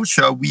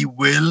future, we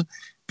will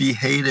be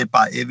hated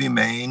by every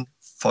man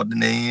for the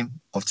name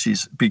of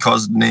Jesus,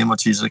 because of the name of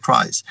Jesus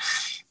Christ.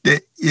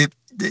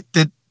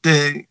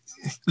 The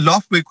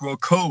love will grow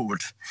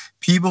cold.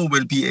 People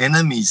will be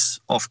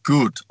enemies of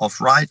good, of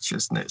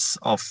righteousness,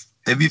 of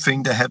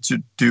everything that have to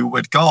do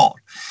with God.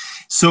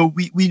 So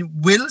we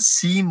will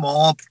see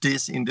more of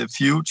this in the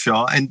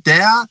future. And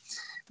there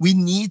we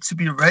need to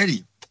be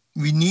ready.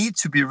 We need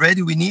to be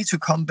ready. We need to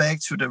come back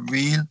to the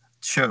real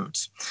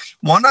church.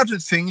 One of the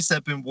things that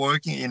have been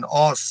working in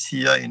us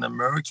here in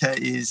America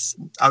is,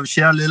 I'll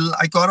share a little,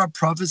 I got a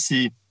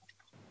prophecy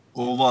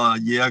over a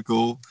year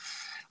ago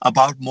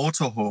about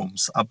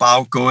motorhomes,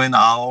 about going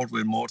out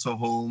with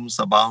motorhomes,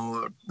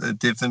 about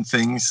different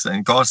things.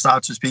 And God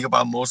started to speak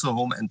about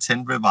motorhome and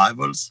tent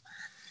revivals.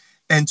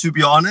 And to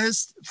be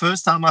honest,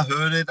 first time I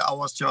heard it, I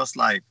was just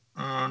like,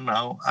 oh,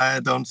 no, I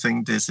don't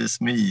think this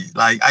is me.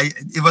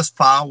 It was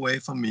far away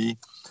from me.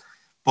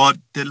 But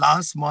the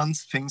last month,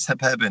 things have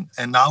happened.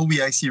 And now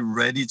we are actually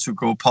ready to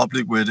go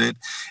public with it.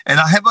 And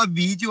I have a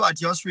video. I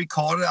just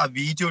recorded a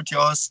video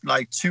just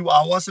like 2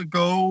 hours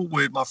ago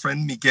with my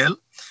friend Miguel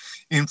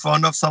in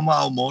front of some of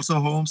our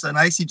motorhomes. And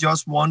I actually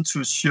just want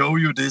to show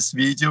you this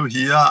video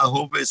here. I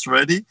hope it's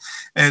ready.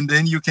 And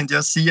then you can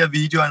just see a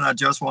video. And I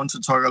just want to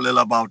talk a little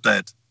about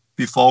that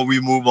before we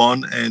move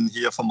on and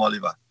hear from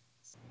Olivier.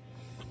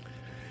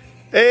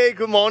 Hey,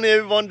 good morning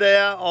everyone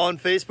there on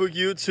Facebook,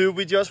 YouTube.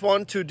 We just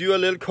want to do a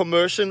little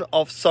commercial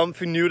of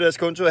something new that's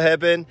going to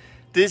happen.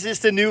 This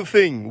is the new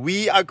thing.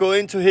 We are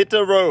going to hit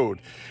the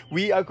road.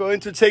 We are going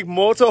to take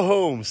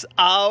motorhomes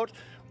out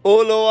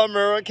all over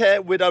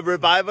America with a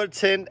revival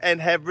tent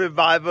and have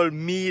revival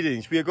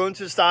meetings. We are going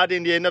to start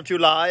in the end of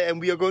July and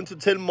we are going to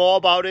tell more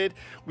about it.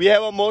 We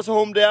have a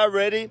motorhome there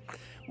ready.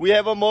 We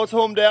have a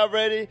motorhome there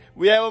ready.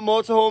 We have a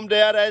motorhome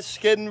there that's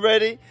getting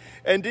ready.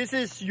 And this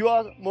is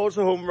your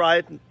motorhome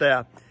right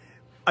there.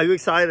 Are you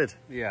excited?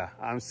 Yeah,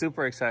 I'm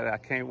super excited. I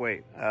can't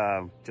wait.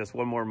 Just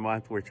one more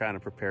month. We're trying to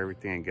prepare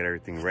everything and get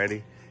everything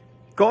ready.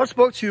 God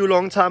spoke to you a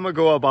long time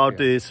ago about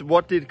this.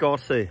 What did God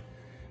say?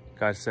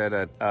 God said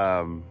that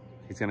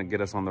he's going to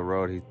get us on the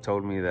road. He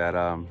told me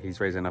that he's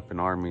raising up an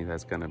army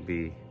that's going to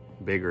be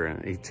bigger.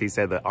 And he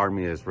said the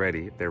army is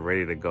ready. They're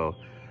ready to go.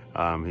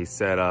 He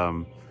said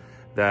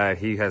that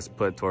he has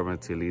put Torben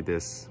to lead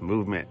this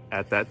movement.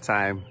 At that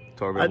time,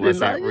 Torben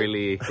wasn't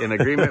really in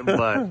agreement,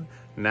 but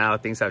now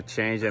things have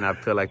changed and I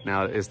feel like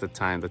now is the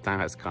time. The time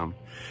has come.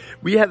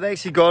 We have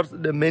actually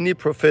got the many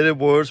prophetic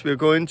words. We're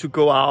going to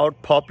go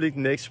out public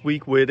next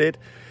week with it.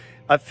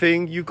 I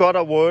think you got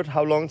a word.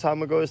 How long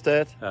time ago is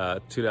that?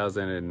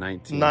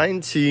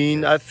 2019.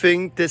 Yes. I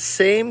think the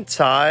same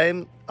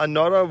time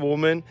another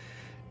woman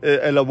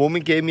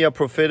gave me a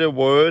prophetic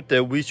word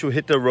that we should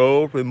hit the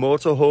road with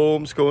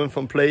motorhomes, going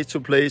from place to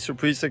place to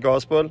preach the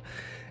gospel.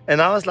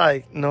 And I was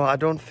like, no, I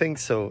don't think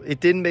so. It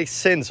didn't make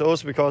sense.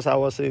 Also because I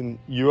was in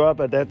Europe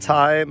at that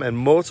time and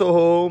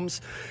motorhomes.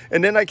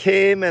 And then I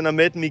came and I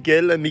met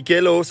Miguel. And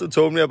Miguel also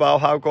told me about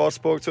how God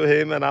spoke to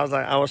him. And I was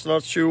like, I was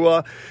not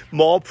sure.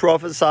 More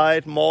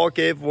prophesied, more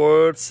gave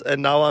words.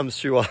 And now I'm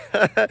sure.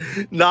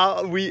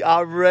 Now we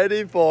are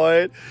ready for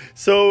it.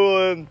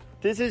 So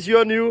this is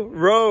your new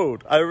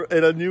road and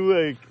a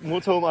new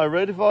motorhome. Are you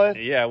ready for it?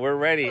 Yeah, we're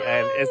ready.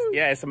 And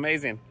it's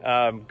amazing.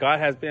 God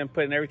has been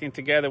putting everything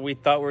together. We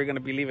thought we were going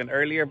to be leaving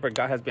earlier, but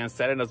God has been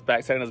setting us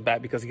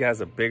back because he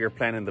has a bigger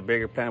plan. And the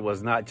bigger plan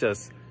was not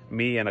just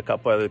me and a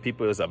couple other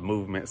people. It was a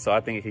movement. So I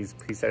think he's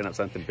setting up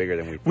something bigger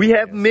than we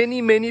have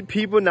many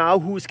people now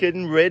who's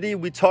getting ready.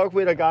 We talk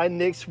with a guy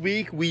next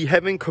week we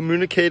haven't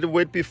communicated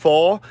with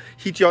before.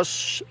 He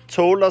just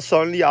told us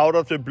suddenly out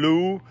of the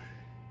blue,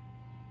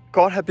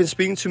 God had been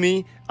speaking to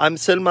me. I'm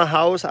selling my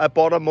house. I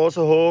bought a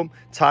motorhome.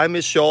 Time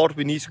is short.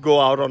 We need to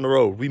go out on the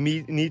road. We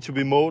need to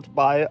be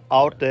mobile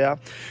out there.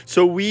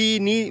 So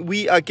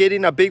we are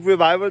getting a big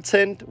revival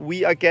tent.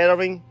 We are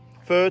gathering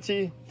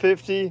 30,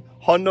 50,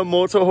 100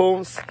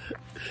 motorhomes,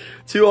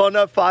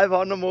 200,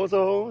 500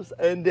 motorhomes.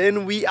 And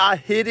then we are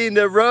hitting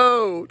the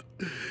road.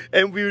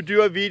 And we will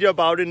do a video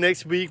about it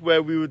next week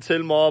where we will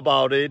tell more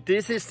about it.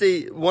 This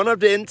is one of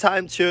the end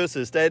time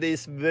churches that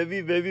is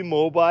very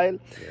mobile.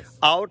 Yes.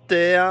 Out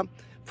there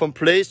from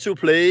place to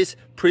place,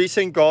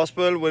 preaching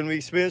gospel. When we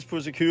experience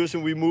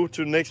persecution, we move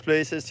to the next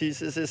place as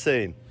Jesus is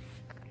saying.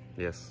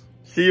 Yes.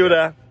 See you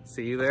there.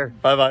 See you there.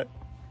 Bye.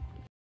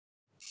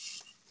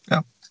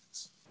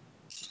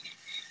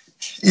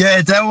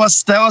 Yeah, that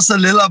was a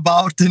little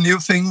about the new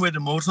thing with the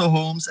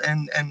motorhomes,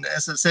 and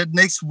as I said,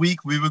 next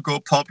week we will go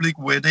public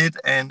with it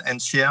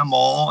and share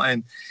more,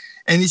 and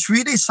it's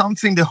really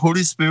something the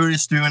Holy Spirit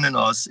is doing in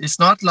us. It's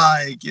not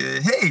like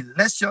hey,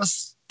 let's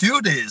just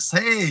do this.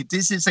 Hey,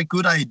 this is a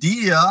good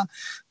idea,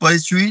 but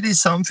it's really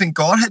something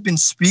God had been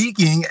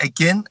speaking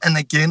again and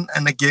again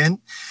and again.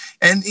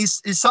 And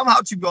it's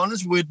somehow, to be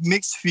honest, with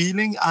mixed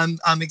feeling.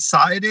 I'm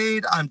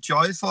excited, I'm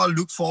joyful, I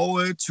look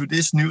forward to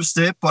this new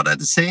step, but at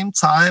the same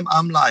time,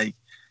 I'm like,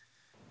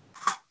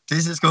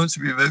 this is going to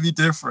be very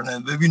different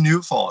and very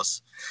new for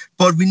us.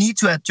 But we need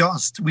to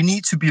adjust. We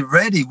need to be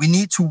ready. We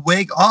need to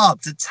wake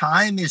up. The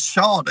time is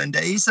short, and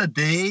there is a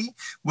day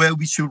where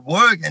we should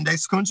work, and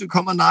there's going to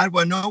come a night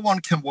where no one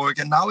can work.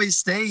 And now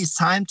is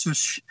time to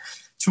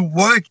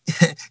work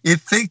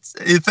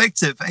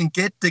effective and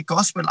get the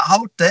gospel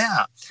out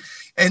there.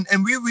 And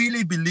we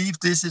really believe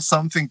this is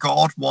something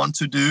God wants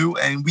to do,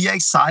 and we are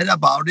excited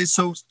about it.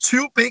 So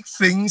 2 big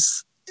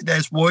things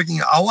that's working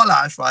in our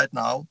life right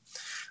now.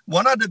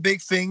 One of the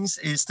big things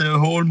is the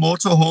whole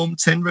motorhome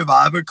tent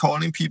revival,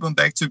 calling people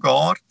back to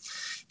God.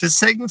 The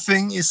second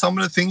thing is some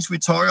of the things we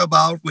talk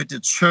about with the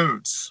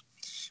church,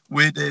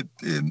 with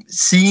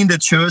seeing the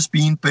church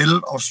being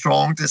built of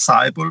strong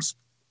disciples.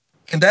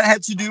 And that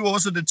had to do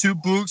also the 2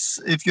 books.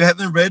 If you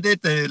haven't read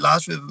it, the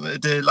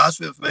last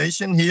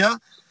Reformation here,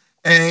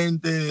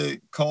 and the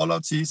Call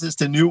of Jesus,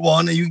 the new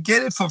one. And you can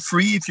get it for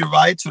free if you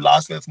write to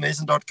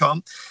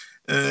lastreformation.com,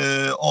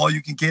 or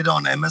you can get it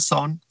on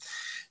Amazon.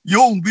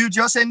 Jon, we'll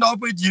just end up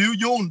with you.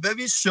 Jon,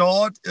 very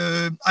short.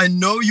 I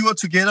know you are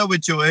together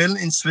with Joel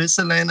in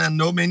Switzerland, and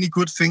know many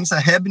good things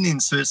are happening in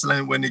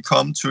Switzerland when it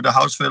comes to the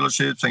house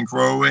fellowships and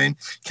growing.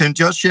 Can you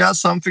just share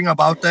something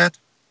about that?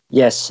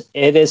 Yes,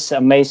 it is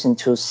amazing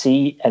to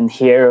see and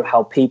hear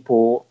how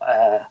people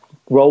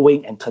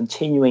growing and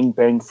continuing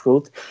bearing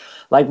fruit.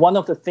 Like one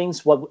of the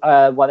things what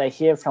I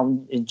hear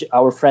from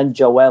our friend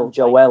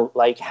Joel,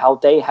 like how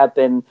they have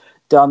been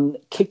done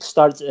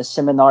kickstart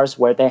seminars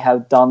where they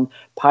have done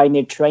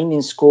pioneer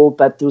training school,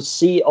 but to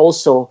see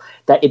also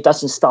that it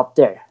doesn't stop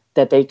there,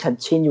 that they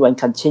continue,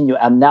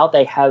 and now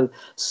they have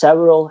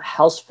several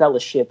house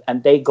fellowship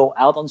and they go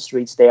out on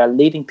streets, they are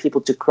leading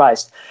people to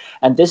Christ.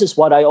 And this is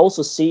what I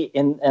also see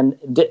in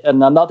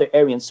another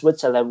area in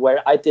Switzerland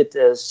where I did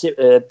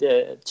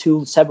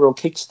several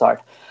kickstart.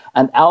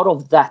 And out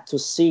of that, to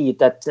see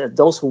that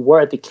those who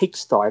were at the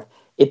kickstart,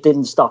 it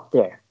didn't stop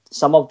there.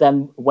 Some of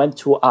them went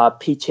to a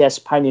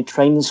PTS Pioneer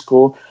Training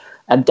School,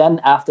 and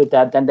then after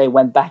that, then they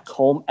went back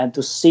home, and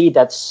to see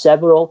that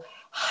several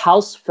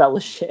house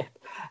fellowship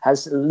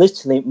has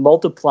literally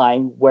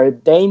multiplying, where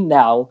they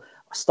now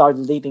start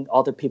leading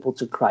other people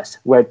to Christ,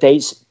 where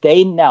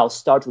they now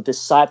start with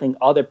discipling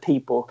other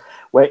people,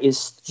 where it's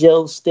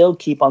still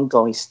keep on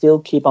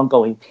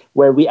going,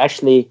 where we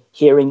actually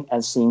hearing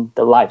and seeing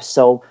the life.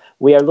 So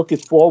we are looking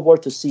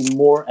forward to see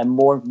more and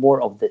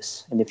more of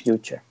this in the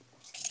future.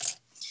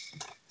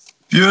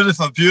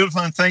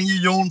 Beautiful. And thank you,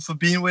 Jon, for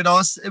being with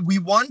us. We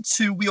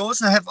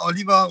also have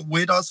Olivier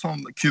with us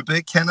from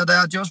Quebec,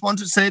 Canada. I just want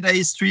to say there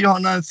is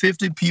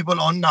 350 people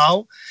on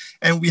now,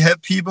 and we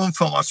have people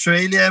from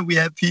Australia, we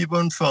have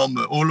people from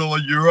all over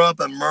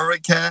Europe,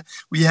 America,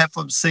 we have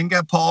from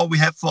Singapore, we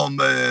have from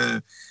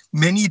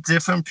many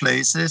different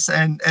places.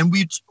 And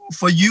we,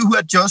 for you who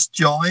have just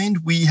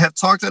joined, we have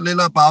talked a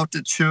little about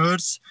the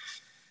church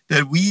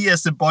that we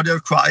as the body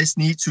of Christ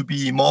need to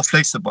be more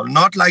flexible.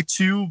 Not like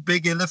two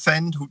big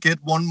elephants who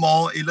get one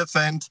more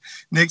elephant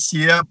next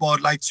year,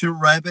 but like two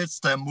rabbits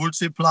that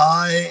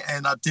multiply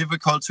and are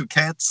difficult to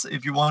catch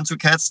if you want to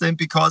catch them,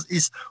 because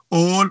it's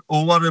all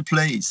over the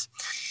place.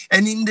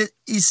 And in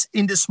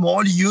the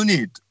small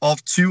unit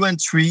of 2 and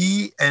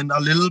 3 and a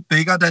little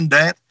bigger than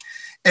that.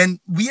 And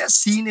we are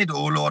seeing it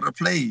all over the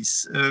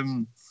place.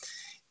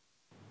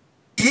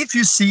 If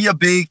you see a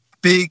big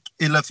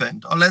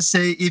elephant, or let's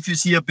say if you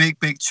see a big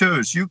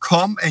church, you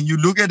come and you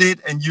look at it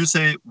and you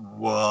say,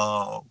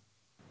 whoa,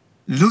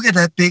 look at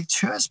that big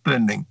church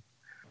building.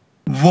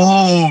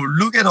 Whoa,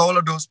 look at all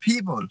of those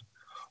people.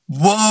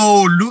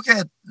 Whoa, look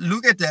at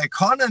the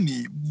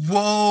economy.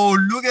 Whoa,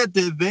 look at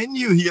the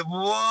venue here.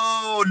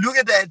 Whoa, look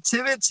at the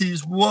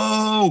activities.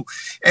 Whoa.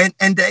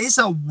 And there is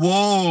a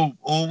whoa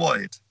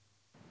over it.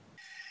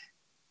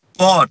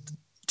 But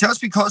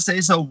just because there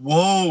is a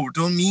whoa,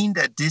 don't mean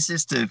that this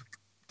is the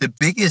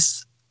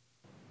biggest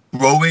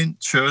growing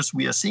church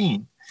we are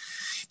seeing.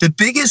 The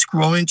biggest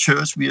growing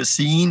church we are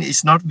seeing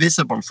is not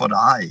visible for the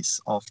eyes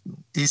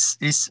often. It's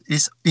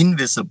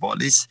invisible.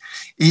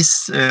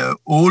 It's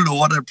all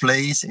over the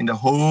place in the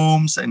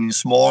homes and in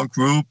small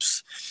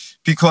groups,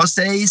 because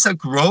there is a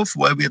growth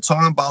where we are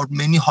talking about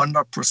many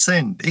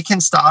 100%. It can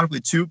start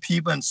with 2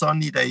 people and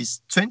suddenly there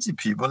is 20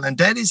 people, and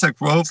that is a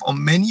growth of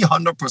many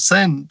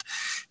 100%.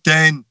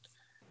 Then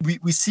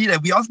we see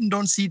that. We often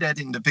don't see that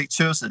in the big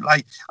churches.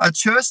 Like a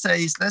church that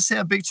is, let's say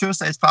a big church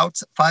that is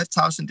about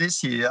 5,000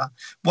 this year.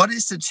 What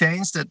is the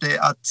chance that there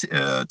are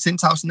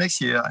 10,000 next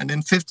year, and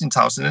then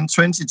 15,000 and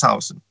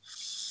 20,000?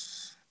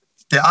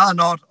 There are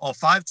not, or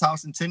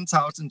 5,000,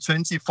 10,000,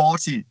 20,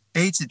 40,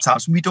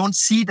 80,000. We don't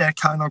see that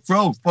kind of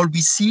growth, but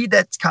we see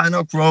that kind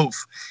of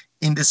growth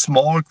in the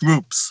small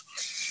groups.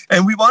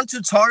 And we want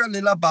to talk a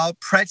little about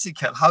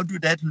practical. How do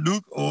that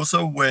look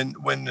also when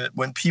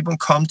people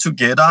come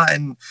together?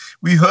 And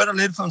we heard a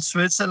little from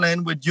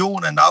Switzerland with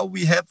Jon, and now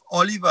we have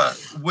Olivier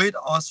with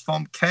us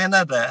from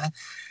Canada.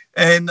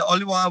 And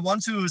Olivier, I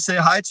want to say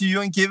hi to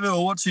you and give it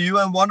over to you.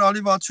 And want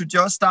Olivier to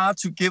just start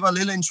to give a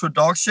little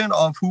introduction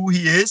of who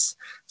he is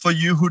for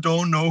you who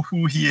don't know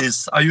who he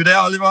is. Are you there,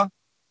 Olivier?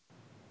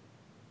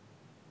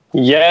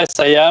 Yes,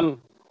 I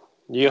am.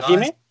 Do you hear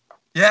me?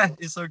 Yeah,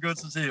 it's so good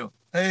to see you.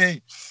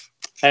 Hey.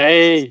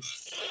 Hey.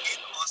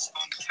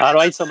 All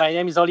right, so my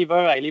name is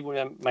Olivier. I live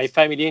with my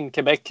family in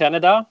Quebec,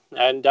 Canada.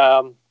 And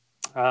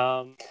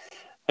I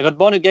got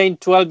born again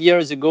 12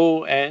 years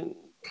ago. And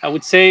I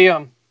would say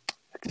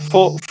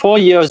 4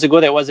 years ago,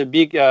 there was a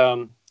big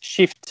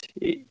shift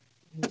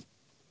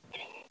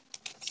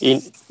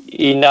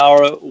in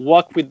our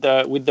walk with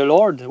the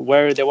Lord,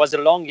 where there was a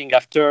longing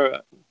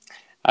after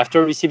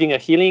receiving a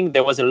healing.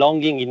 There was a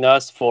longing in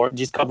us for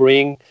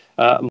discovering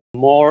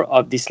more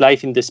of this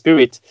life in the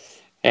Spirit.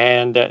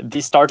 And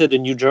this started a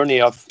new journey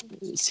of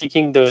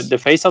seeking the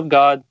face of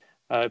God,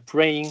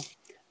 praying,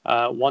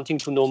 wanting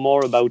to know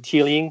more about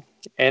healing.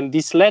 And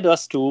this led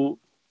us to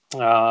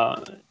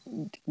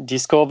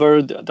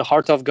discover the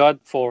heart of God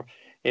for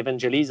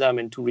evangelism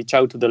and to reach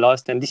out to the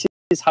lost. And this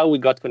is how we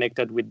got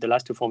connected with the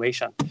Last Two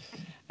Formation.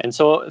 And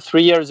so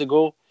 3 years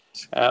ago,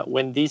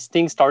 when these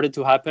things started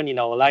to happen in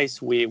our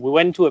lives, we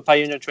went to a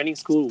pioneer training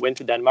school, went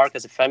to Denmark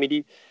as a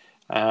family.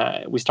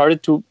 We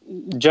started to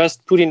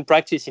just put in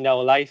practice in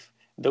our life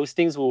those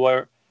things we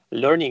were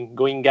learning,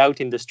 going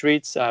out in the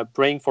streets,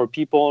 praying for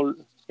people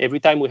every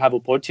time we have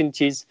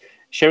opportunities,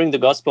 sharing the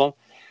gospel.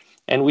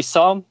 And we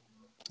saw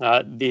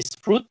this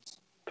fruit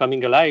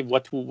coming alive.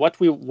 What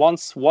we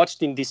once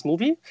watched in this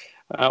movie,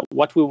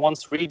 what we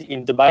once read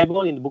in the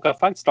Bible, in the Book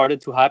of Acts,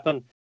 started to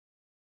happen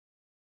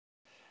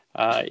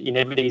in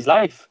everyday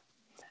life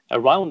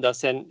around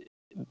us. And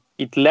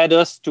it led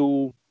us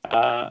to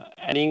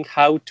learning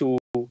how to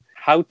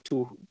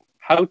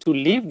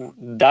live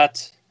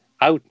that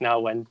out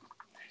now, and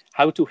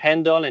how to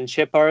handle and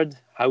shepherd,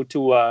 how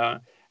to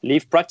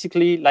live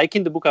practically, like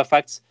in the Book of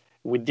Acts,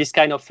 with this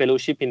kind of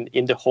fellowship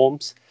in the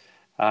homes,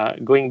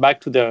 going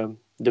back to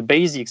the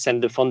basics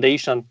and the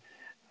foundation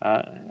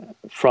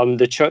from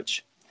the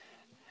church.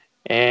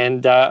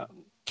 And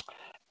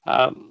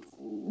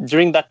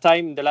during that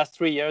time, the last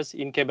 3 years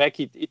in Quebec,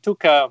 it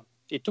took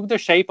the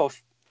shape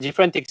of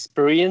different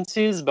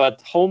experiences,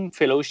 but home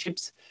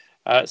fellowships,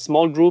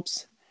 small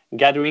groups,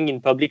 gathering in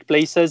public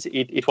places.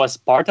 It was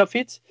part of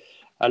it,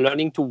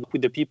 learning to work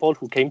with the people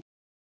who came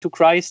to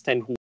Christ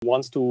and who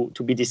wants to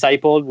be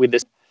discipled with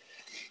this.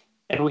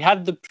 And we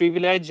had the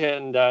privilege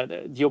and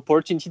the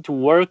opportunity to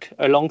work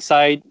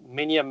alongside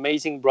many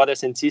amazing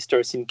brothers and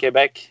sisters in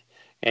Quebec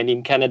and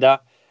in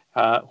Canada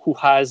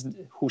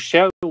who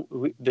share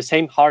the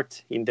same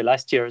heart in the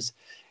last years.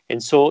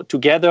 And so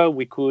together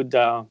we could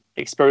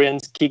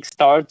experience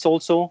kickstarts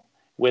also,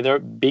 whether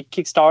big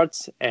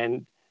kickstarts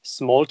and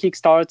small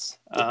kickstarts.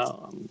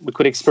 We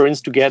could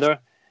experience together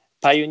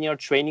pioneer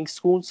training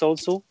schools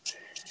also,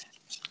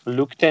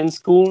 Luke 10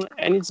 school,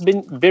 and it's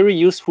been very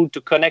useful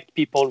to connect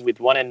people with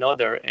one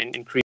another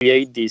and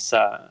create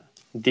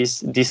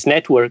this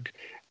network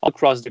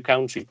across the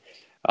country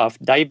of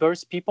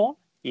diverse people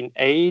in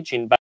age,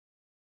 in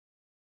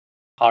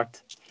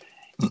heart.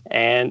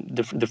 And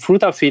the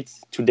fruit of it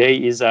today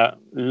is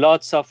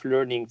lots of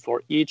learning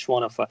for each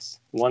one of us,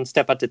 one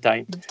step at a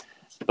time.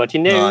 But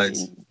in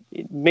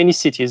many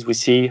cities, we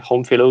see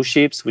home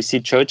fellowships, we see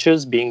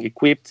churches being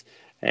equipped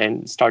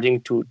and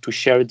starting to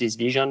share this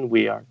vision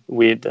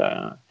with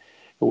the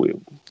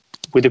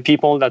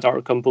people that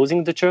are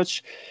composing the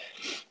church.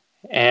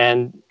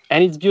 And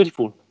it's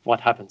beautiful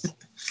what happens.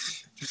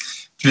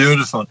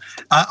 Beautiful.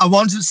 I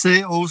want to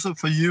say also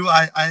for you,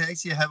 I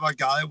actually have a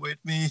guy with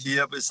me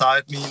here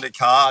beside me in the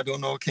car. I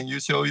don't know, can you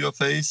show your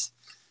face?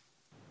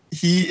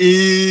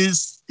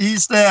 He's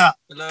there.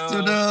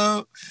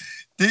 Hello.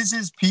 This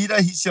is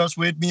Peter. He's just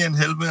with me and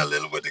helping a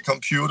little with the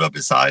computer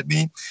beside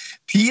me.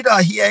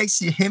 Peter,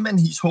 him and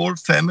his whole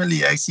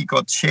family actually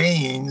got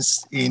changed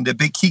in the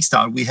big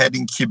kickstart we had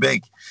in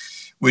Quebec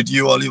with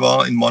you,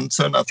 Olivier, in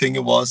Moncton, I think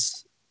it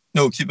was.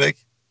 No, Quebec.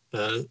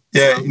 In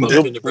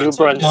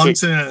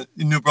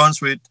New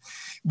Brunswick.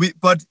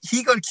 But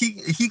he got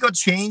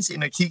changed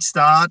in a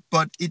kickstart,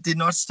 but it did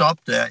not stop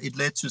there. It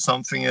led to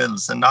something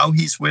else. And now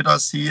he's with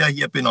us here.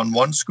 He has been on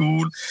one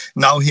school.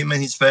 Now him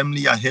and his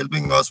family are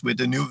helping us with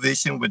the new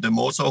vision with the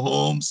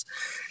motorhomes.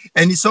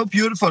 And it's so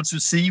beautiful to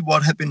see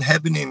what has been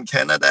happening in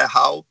Canada,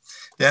 how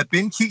there have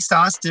been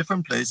kickstarts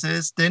different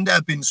places. Then there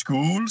have been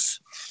schools.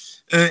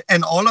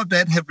 And all of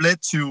that have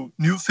led to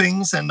new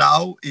things, and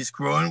now is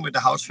growing with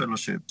the house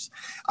fellowships.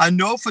 I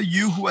know for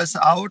you who is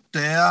out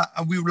there,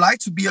 we would like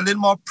to be a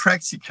little more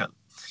practical.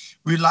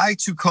 We like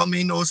to come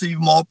in also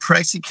even more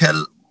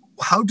practical.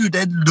 How do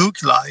that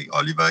look like,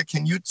 Olivier?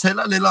 Can you tell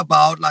a little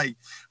about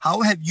how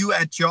have you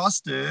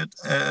adjusted?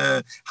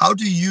 How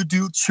do you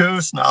do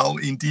church now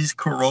in these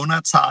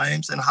Corona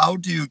times? And how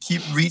do you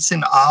keep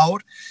reaching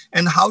out?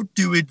 And how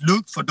do it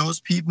look for those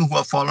people who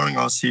are following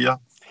us here?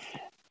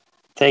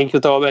 Thank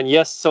you, Torben.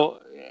 Yes, so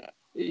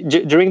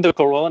during the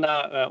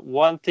Corona,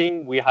 one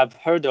thing we have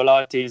heard a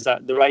lot is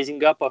the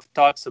rising up of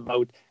talks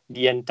about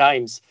the end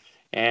times.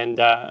 And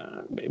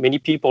many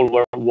people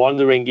were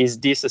wondering, is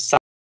this a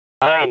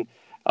sign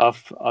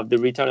of the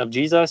return of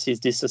Jesus? Is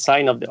this a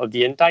sign of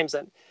the end times?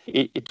 And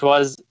it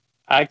was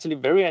actually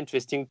very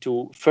interesting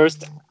to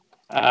first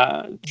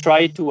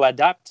try to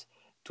adapt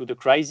to the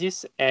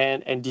crisis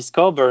and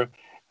discover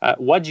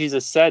what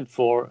Jesus said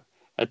for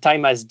a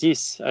time as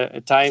this,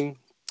 a time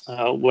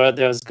where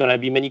there's going to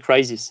be many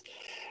crises.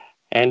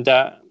 And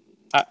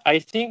I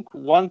think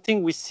one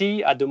thing we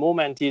see at the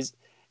moment is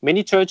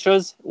many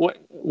churches,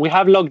 we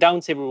have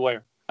lockdowns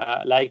everywhere,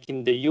 like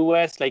in the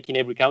US, like in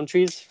every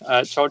country.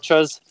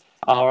 Churches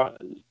are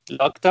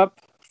locked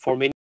up for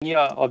many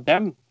of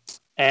them.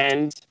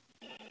 And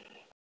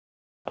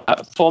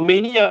for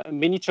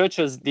many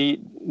churches, the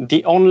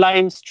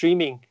online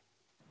streaming,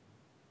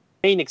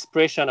 main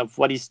expression of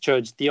what is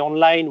church, the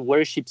online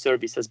worship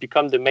service has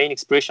become the main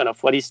expression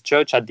of what is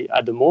church at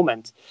the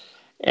moment.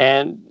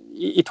 And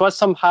it was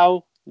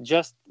somehow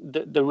just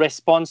the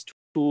response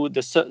to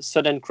the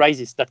sudden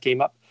crisis that came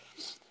up.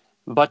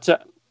 But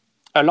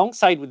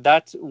alongside with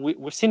that,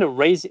 we've seen a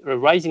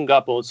rising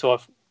up also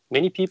of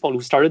many people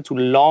who started to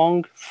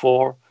long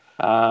for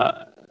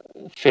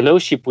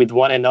fellowship with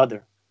one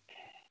another.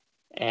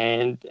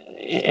 And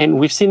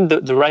we've seen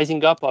the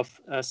rising up of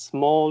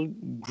small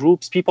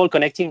groups, people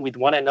connecting with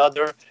one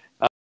another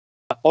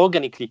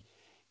organically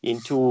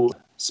into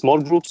small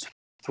groups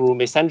through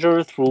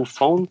Messenger, through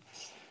phone,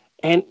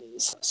 and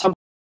somehow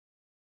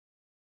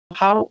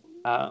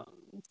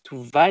to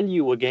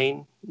value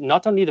again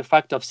not only the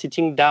fact of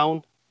sitting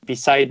down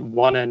beside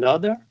one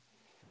another,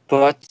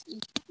 but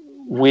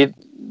with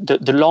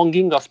the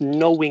longing of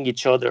knowing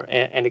each other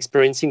and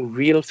experiencing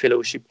real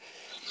fellowship.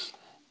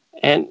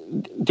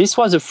 And this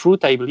was a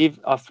fruit, I believe,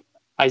 of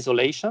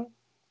isolation.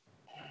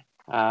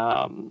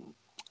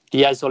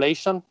 The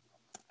isolation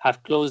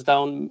have closed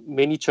down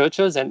many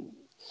churches, and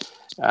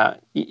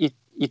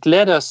it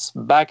led us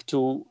back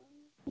to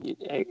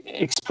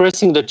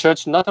expressing the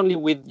church not only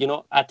with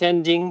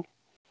attending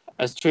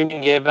a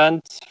streaming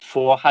event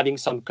for having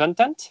some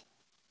content,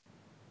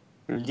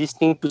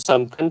 listening to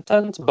some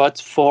content,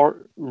 but for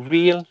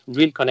real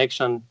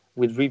connection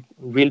with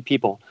real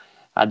people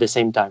at the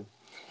same time.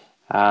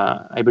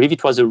 I believe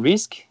it was a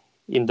risk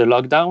in the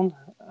lockdown,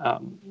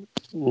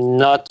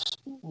 not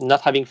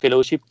having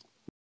fellowship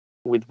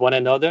with one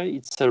another.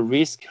 It's a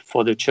risk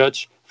for the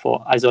church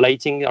for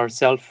isolating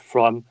ourselves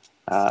from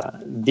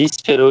this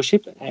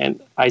fellowship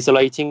and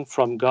isolating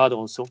from God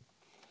also.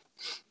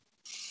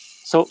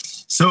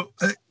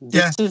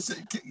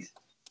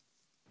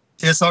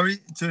 Yeah, sorry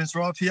to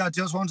interrupt here. I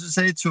just want to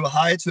say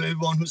hi to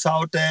everyone who's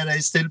out there.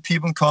 There's still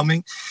people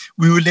coming.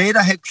 We will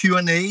later have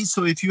Q&A,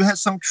 so if you have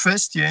some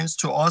questions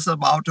to us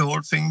about the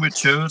whole thing with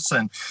church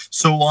and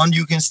so on,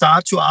 you can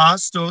start to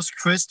ask those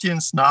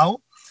questions now.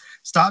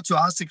 Start to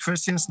ask the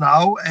questions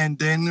now, and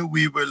then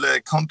we will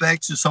come back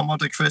to some of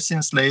the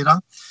questions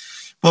later.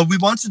 But we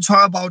want to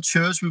talk about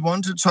church. We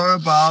want to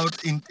talk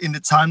about in the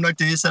time like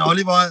this. And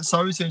Olivier,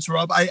 sorry to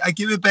interrupt. I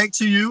give it back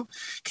to you.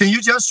 Can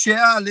you just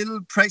share a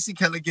little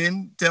practical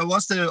again? There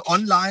was the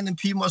online and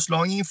people was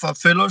longing for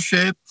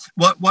fellowship.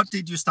 What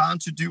did you start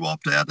to do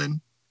up there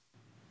then?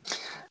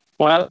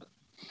 Well,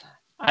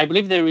 I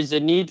believe there is a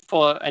need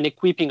for an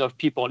equipping of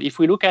people. If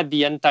we look at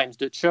the end times,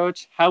 the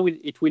church, how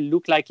it will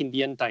look like in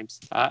the end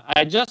times.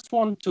 I just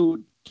want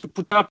to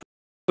put up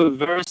a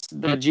verse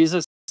that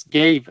Jesus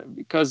gave,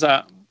 because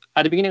at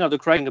the beginning of the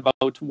crisis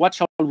about what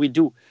shall we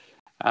do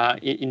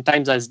in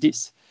times as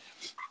this.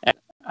 And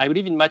I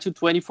believe in Matthew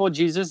 24,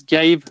 Jesus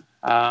gave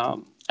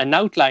an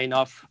outline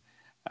of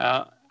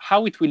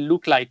how it will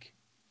look like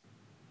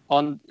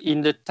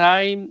in the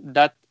time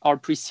that are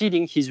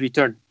preceding his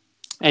return.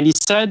 And he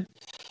said,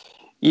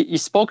 he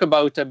spoke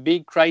about a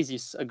big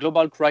crisis, a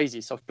global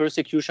crisis of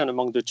persecution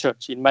among the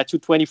church. In Matthew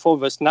 24,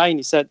 verse 9,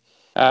 he said,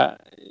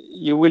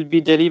 you will be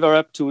delivered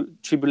up to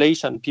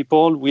tribulation.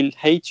 People will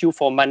hate you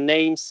for my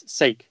name's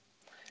sake.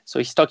 So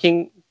he's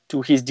talking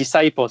to his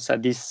disciples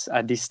at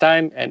this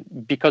time, and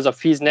because of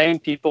his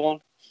name, his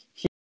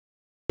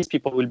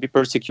people will be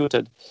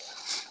persecuted.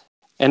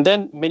 And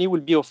then many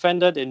will be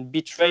offended and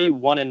betray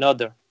one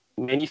another.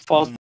 Many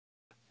false,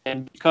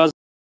 and because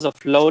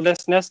of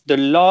lawlessness, the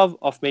love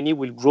of many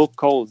will grow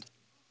cold.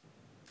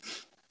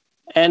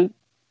 And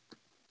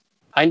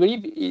I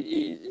believe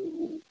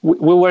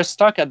we were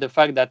stuck at the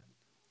fact that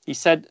he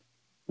said,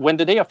 when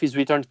the day of his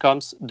return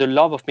comes, the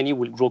love of many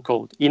will grow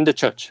cold in the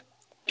church.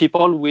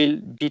 People will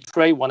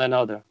betray one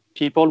another.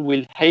 People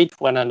will hate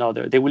one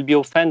another. They will be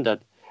offended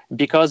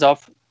because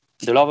of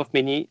the love of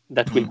many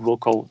that will grow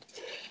cold.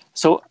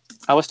 So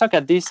I was stuck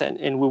at this,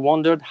 and we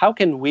wondered, how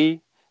can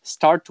we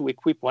start to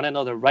equip one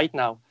another right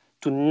now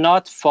to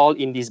not fall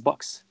in this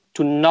box,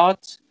 to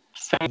not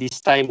think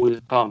this time will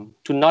come,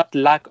 to not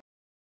lack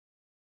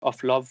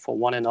of love for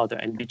one another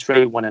and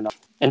betray one another.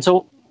 And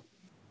so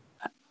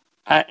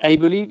I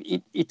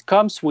believe it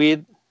comes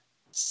with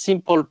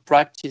simple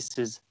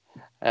practices,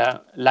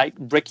 like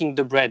breaking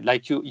the bread,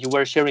 like you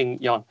were sharing,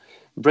 Jan,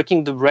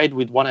 breaking the bread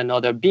with one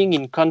another, being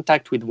in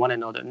contact with one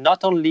another,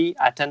 not only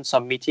attend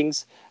some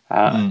meetings,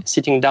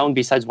 sitting down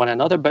beside one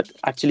another, but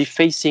actually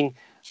facing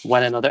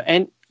one another.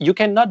 And you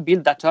cannot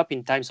build that up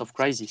in times of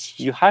crisis.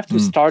 You have to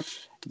start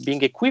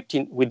being equipped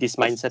with this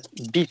mindset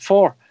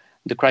before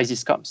the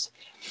crisis comes.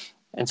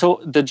 And so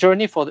the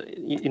journey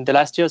in the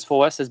last years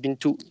for us has been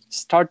to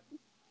start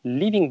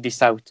living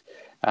this out,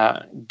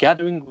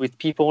 gathering with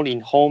people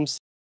in homes,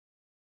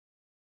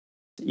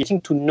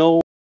 getting to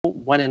know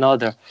one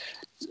another,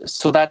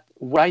 so that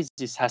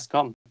crisis has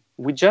come.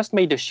 We just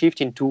made a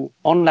shift into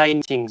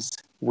online things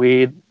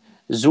with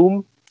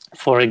Zoom,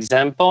 for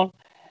example,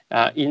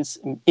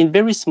 in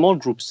very small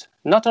groups,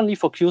 not only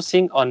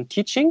focusing on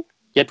teaching,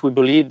 yet we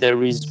believe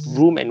there is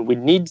room and we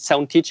need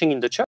sound teaching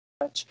in the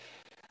church,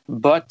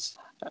 but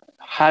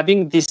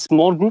having these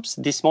small groups,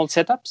 these small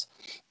setups,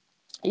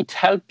 it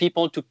helped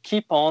people to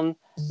keep on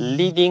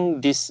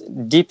living this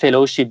deep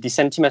fellowship, this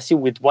intimacy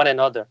with one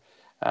another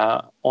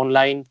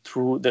online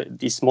through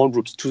these small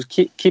groups, to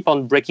keep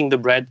on breaking the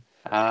bread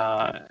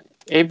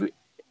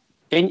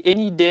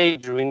any day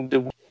during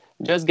the week,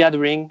 just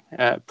gathering,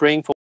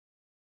 praying for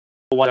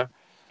one another,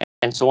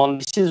 and so on.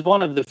 This is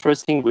one of the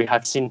first things we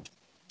have seen.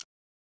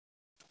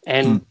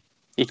 And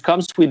it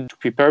comes with to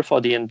prepare for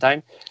the end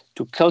time,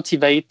 to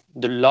cultivate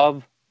the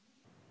love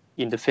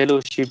in the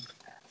fellowship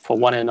for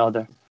one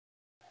another.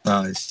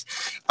 Nice.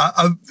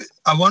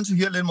 I want to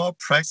hear a little more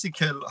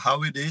practical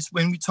how it is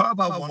when we talk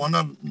about one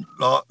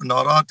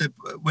another.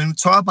 When we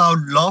talk about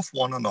love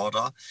one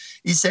another,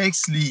 it's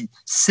actually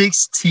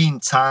 16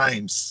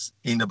 times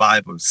in the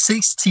Bible.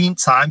 16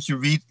 times you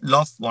read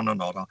love one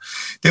another.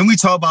 Then we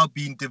talk about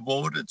being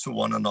devoted to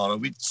one another.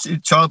 We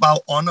talk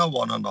about honor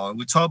one another.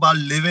 We talk about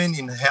living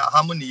in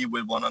harmony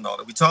with one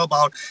another. We talk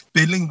about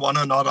building one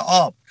another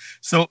up.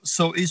 So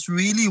it's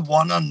really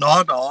one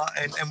another.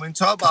 And when we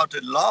talk about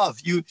the love,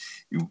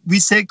 we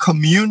say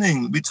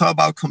communing. We talk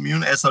about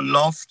communion as a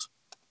love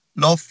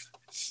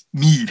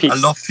meal, a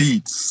love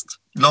feast.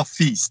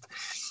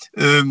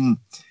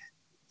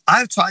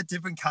 I've tried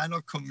different kind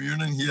of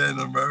communion here in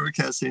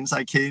America since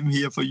I came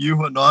here. For you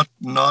who are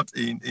not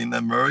in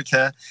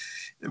America,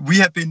 we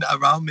have been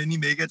around many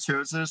mega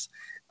churches,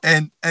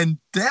 and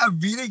they are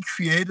really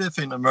creative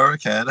in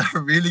America.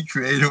 They're really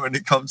creative when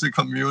it comes to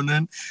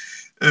communion.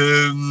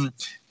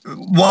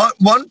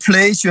 One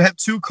place you have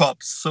two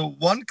cups. So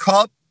one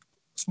cup,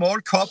 small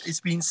cup,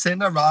 is being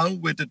sent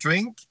around with the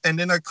drink, and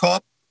then a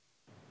cup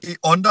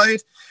under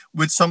it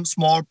with some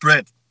small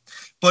bread.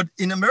 But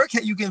in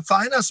America, you can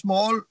find a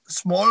small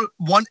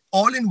one,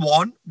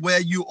 all-in-one,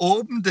 where you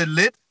open the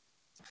lid,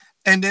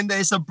 and then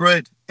there's a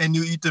bread, and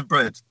you eat the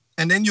bread.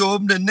 And then you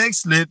open the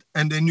next lid,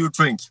 and then you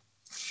drink.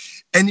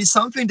 And it's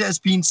something that's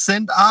been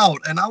sent out.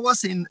 And I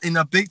was in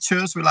a big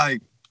church with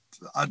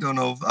 4,000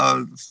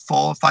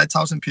 or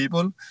 5,000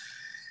 people.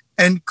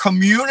 And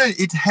communion,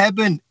 it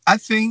happened, I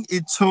think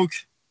it took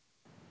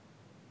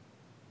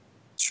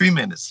 3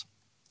 minutes.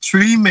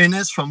 3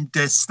 minutes from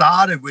the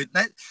started with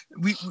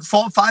 4,000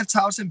 or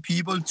 5,000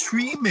 people.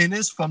 3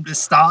 minutes from the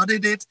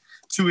started it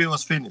to it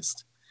was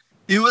finished.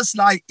 It was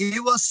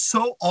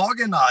so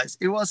organized.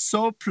 It was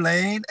so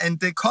plain, and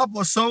the cup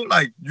was so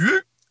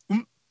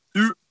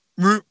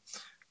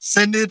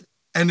send it,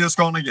 and it's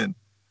gone again.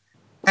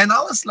 And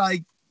I was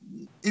like,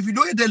 if you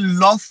look at the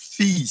love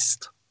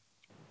feast,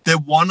 the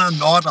one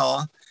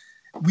another,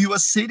 we were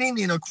sitting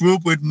in a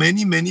group with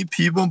many, many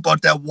people,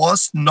 but there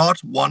was not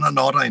one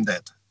another in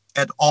that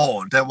at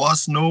all. There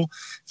was no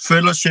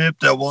fellowship.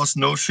 There was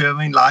no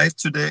sharing life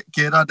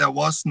together. There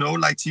was no,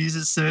 like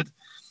Jesus said,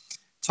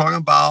 talking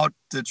about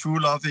the true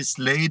love is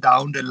lay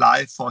down the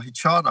life for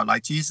each other.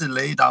 Like Jesus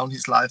laid down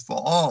his life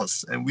for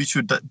us, and we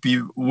should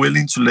be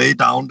willing to lay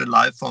down the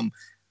life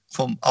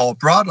from our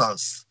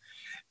brothers.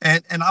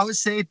 And I would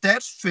say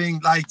that thing,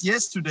 like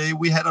yesterday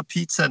we had a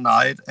pizza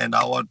night and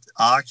our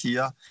arc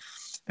here,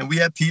 and we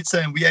had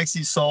pizza and we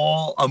actually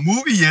saw a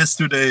movie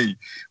yesterday.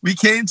 We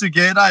came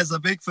together as a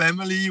big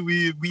family.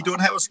 We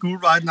don't have a school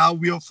right now.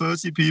 We are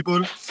 30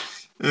 people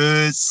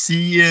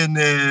seeing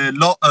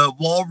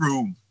War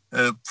Room.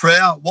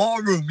 Prayer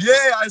War Room.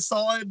 Yeah, I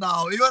saw it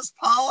now. It was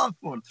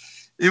powerful.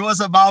 It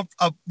was about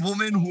a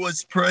woman who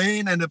was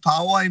praying and the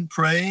power in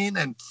praying.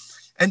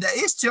 And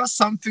there is just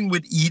something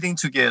with eating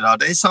together.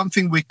 There is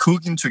something with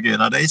cooking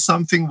together. There is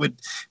something with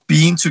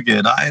being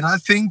together. And I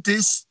think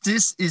this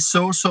is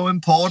so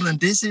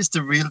important. This is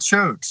the real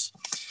church.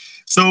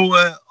 So,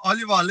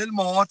 Oliver, a little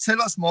more.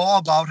 Tell us more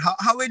about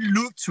how it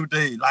looked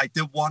today, like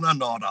the one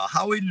another,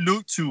 how it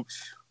looked to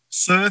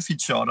serve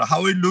each other,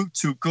 how it looked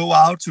to go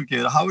out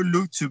together, how it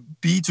looked to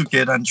be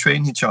together and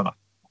train each other.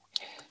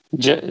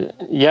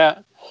 Yeah,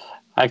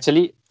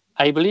 actually,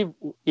 I believe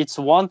it's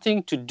one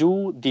thing to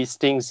do these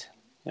things.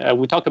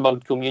 We talk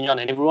about communion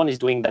and everyone is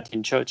doing that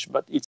in church,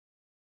 but it's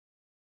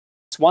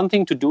one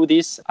thing to do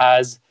this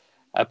as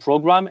a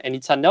program, and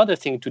it's another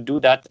thing to do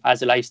that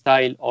as a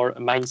lifestyle or a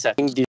mindset.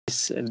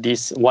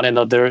 This one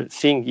another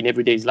thing in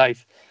everyday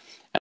life.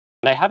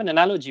 And I have an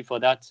analogy for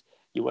that.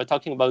 You were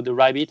talking about the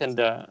rabbit and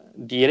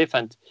the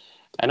elephant.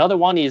 Another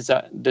one is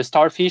the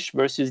starfish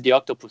versus the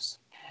octopus.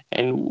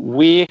 And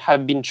we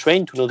have been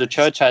trained to know the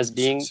church as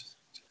being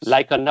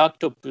like an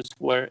octopus,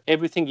 where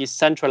everything is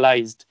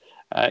centralized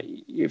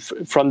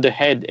from the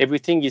head.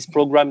 Everything is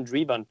program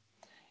driven.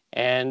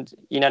 And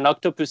in an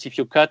octopus, if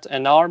you cut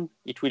an arm,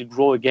 it will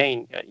grow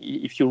again.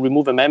 If you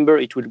remove a member,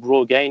 it will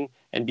grow again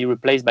and be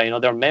replaced by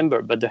another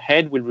member. But the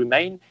head will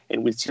remain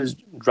and will still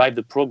drive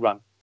the program.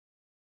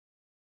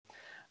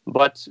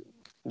 But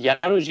the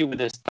analogy with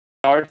the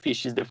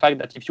starfish is the fact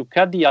that if you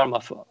cut the arm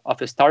of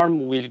a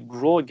starfish, will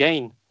grow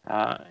again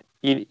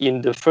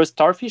in the first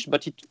starfish,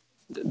 but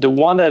the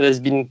one that has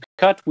been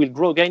cut will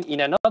grow again in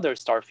another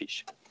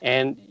starfish.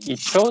 And it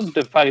shows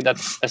the fact that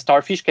a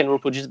starfish can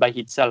reproduce by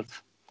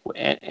itself.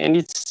 And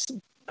it's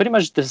pretty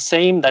much the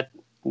same that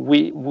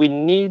we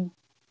need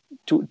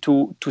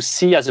to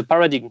see as a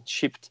paradigm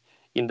shift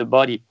in the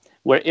body,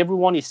 where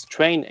everyone is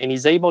trained and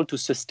is able to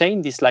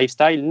sustain this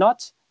lifestyle,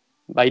 not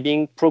by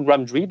being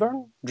program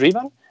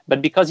driven,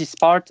 but because it's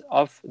part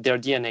of their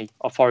DNA,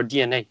 of our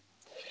DNA.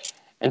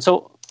 And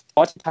so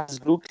what it has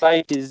looked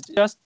like is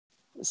just,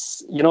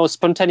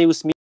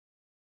 spontaneous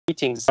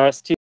meetings. There are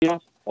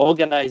still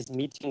organized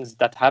meetings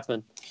that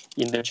happen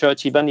in the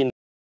church, even in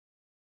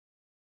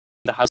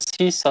the house.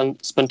 See some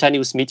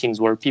spontaneous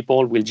meetings where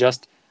people will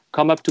just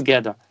come up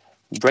together,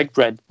 break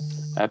bread,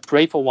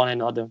 pray for one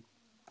another,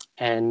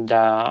 and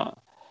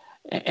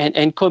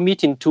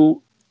commit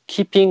into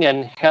keeping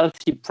a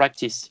healthy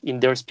practice in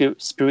their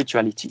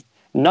spirituality,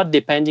 not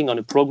depending on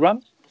a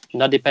program,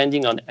 not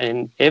depending on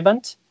an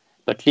event,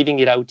 but living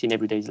it out in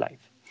everyday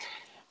life.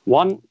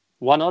 One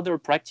other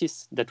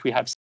practice that we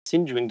have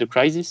seen during the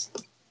crisis,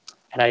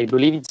 and I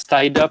believe it's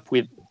tied up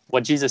with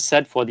what Jesus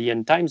said for the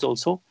end times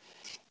also,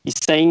 is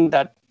saying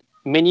that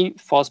many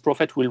false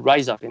prophets will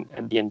rise up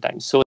at the end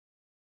times. So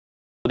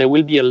there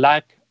will be a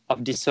lack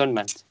of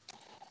discernment.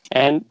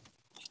 And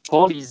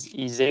Paul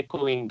is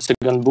echoing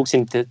second books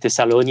in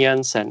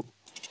Thessalonians and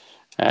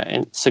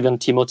 2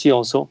 Timothy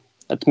also,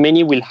 that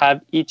many will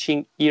have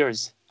itching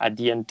ears at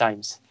the end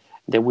times.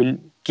 They will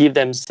give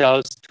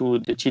themselves to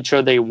the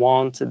teacher they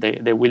want.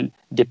 They will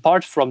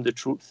depart from the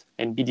truth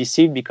and be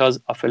deceived because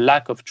of a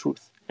lack of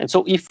truth. And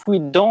so if we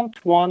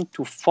don't want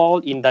to fall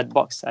in that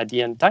box at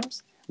the end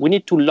times, we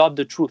need to love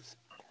the truth.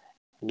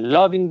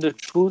 Loving the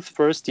truth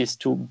first is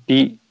to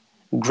be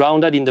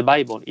grounded in the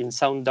Bible, in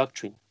sound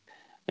doctrine.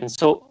 And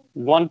so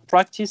one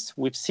practice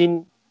we've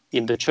seen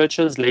in the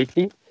churches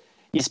lately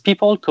is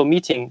people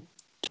committing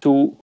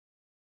to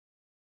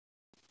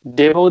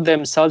devote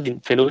themselves in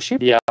fellowship,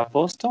 the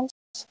apostles,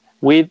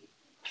 with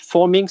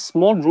forming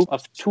small group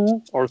of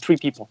 2 or 3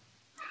 people.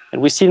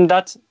 And we've seen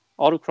that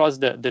all across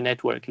the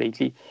network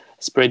lately,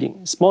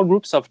 spreading small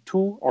groups of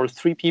 2 or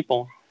 3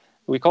 people.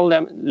 We call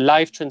them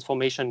life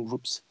transformation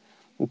groups.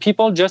 And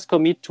people just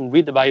commit to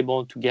read the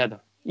Bible together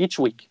each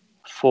week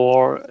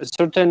for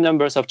certain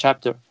numbers of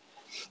chapters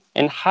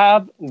and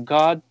have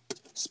God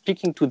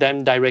speaking to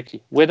them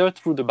directly, whether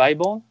through the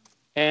Bible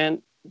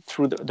and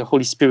through the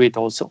Holy Spirit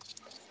also.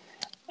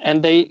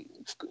 And they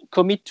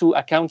commit to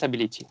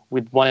accountability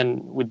with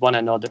one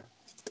another.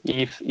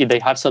 If they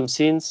have some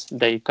sins,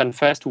 they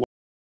confess to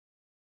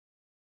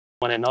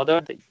one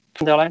another, they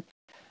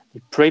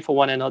pray for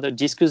one another,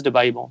 discuss the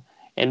Bible,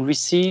 and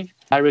receive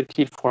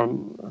directly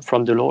from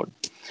the Lord.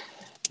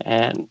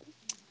 And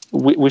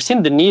we've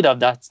seen the need of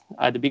that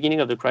at the beginning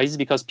of the crisis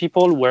because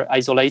people were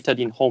isolated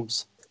in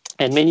homes.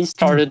 And many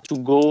started to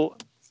go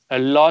a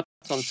lot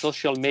on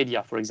social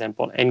media, for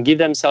example, and give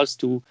themselves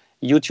to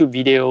YouTube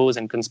videos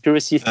and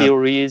conspiracy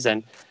theories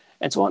and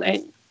so on.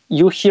 And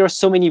you hear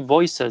so many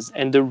voices.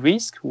 And the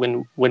risk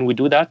when we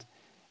do that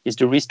is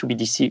the risk to be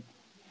deceived,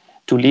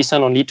 to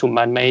listen only to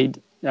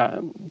man-made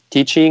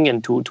teaching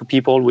and to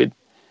people with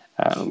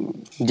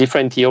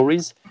different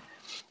theories.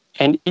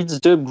 And it's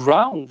the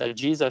ground that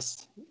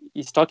Jesus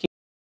is talking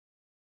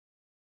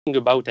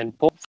about and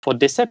for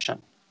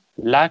deception,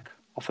 lack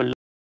of a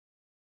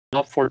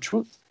love for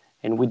truth.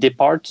 And we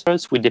depart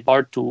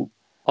to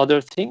other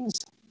things.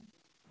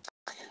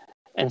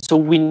 And so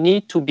we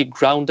need to be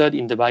grounded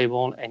in the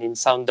Bible and in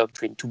sound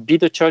doctrine. To be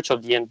the church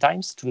of the end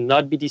times, to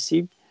not be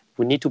deceived,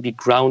 we need to be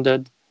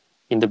grounded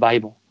in the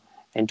Bible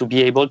and to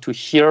be able to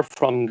hear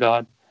from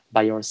God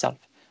by ourselves.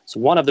 So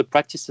one of the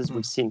practices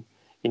we've seen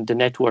in the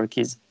network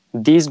is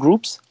these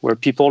groups where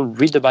people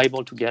read the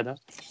Bible together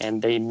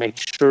and they make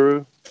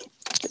sure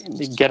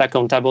they get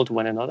accountable to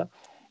one another.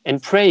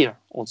 And prayer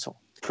also.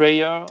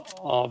 Prayer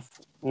of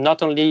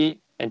not only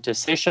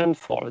intercession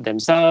for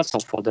themselves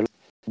or for the,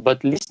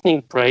 but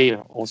listening prayer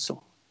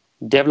also.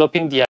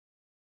 Developing the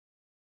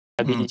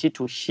ability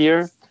to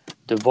hear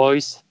the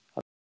voice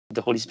of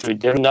the Holy Spirit.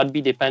 They will not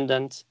be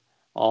dependent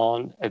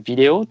on a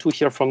video to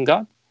hear from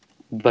God,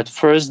 but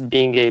first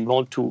being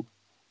able to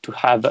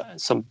have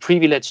some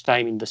privileged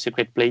time in the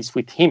secret place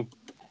with Him.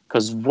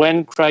 Because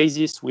when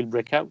crisis will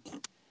break out,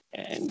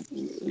 and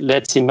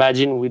let's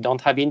imagine we don't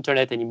have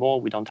internet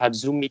anymore, we don't have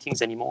Zoom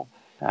meetings anymore,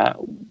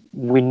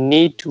 we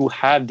need to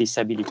have this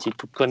ability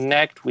to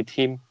connect with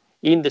Him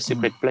in the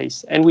secret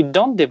place. And we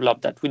don't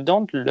develop that. We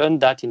don't learn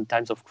that in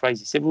times of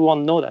crisis.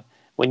 Everyone knows that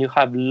when you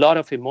have a lot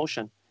of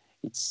emotion,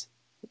 it's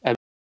a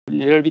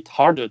little bit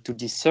harder to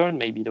discern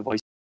maybe the voice.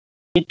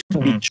 We need to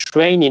be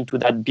trained into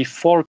that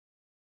before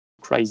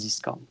crisis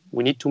come.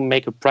 We need to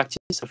make a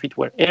practice of it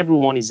where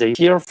everyone is able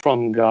to hear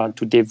from God,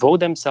 to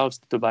devote themselves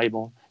to the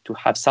Bible, to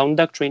have sound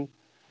doctrine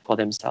for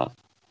themselves,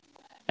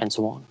 and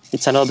so on.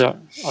 It's another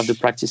of the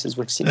practices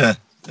we've seen.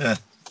 Yeah.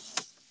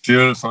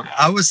 Beautiful.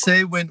 I would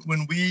say when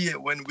we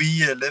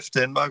left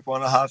Denmark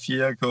 1.5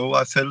 years ago,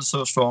 I felt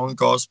so strong.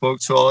 God spoke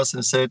to us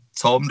and said,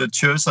 Torben, the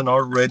church are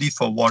not ready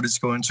for what is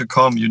going to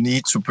come. You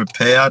need to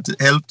prepare, to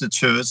help the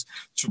church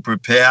to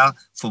prepare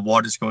for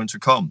what is going to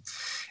come.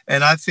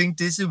 And I think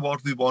this is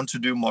what we want to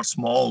do much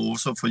more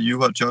also for you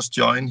who have just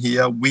joined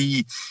here.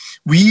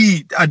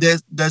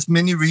 There's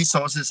many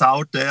resources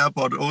out there,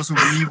 but also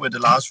we, with the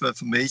Last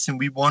Reformation,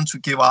 we want to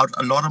give out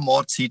a lot of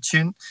more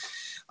teaching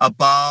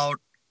about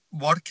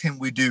what can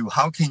we do?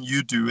 How can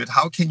you do it?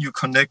 How can you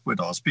connect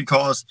with us?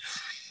 Because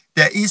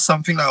there is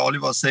something like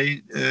Olivier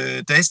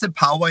said, there's the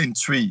power in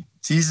three.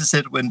 Jesus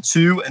said, when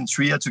 2 and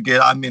 3 are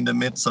together, I'm in the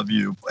midst of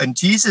you. And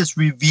Jesus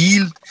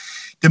revealed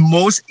the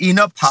most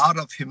inner part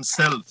of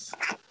himself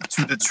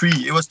to the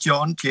three. It was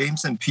John,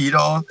 James, and Peter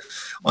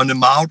on the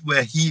mount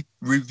where he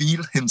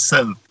revealed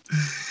himself.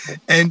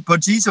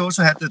 But Jesus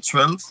also had the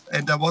 12,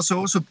 and there was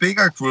also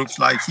bigger groups,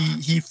 like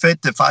he fed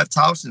the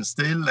 5,000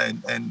 still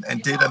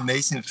and did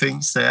amazing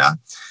things there.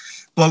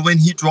 But when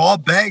he drew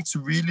back to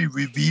really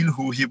reveal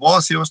who he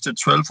was the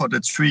 12 or the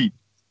 3.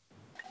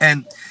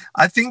 And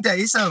I think there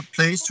is a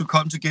place to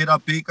come together, a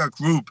bigger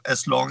group,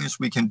 as long as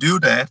we can do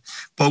that.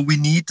 But we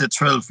need the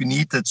 12, we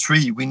need the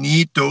 3, we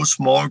need those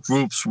small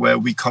groups where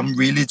we come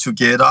really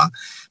together,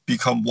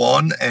 become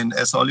one, and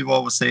as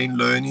Olivier was saying,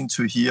 learning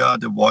to hear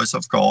the voice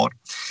of God.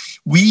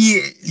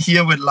 We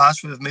here with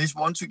Last Reformation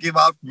want to give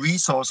out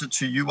resources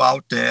to you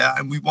out there,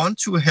 and we want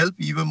to help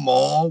even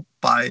more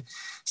by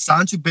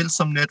starting to build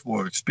some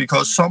networks,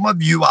 because some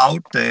of you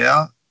out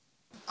there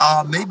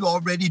are maybe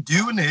already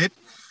doing it,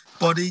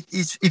 but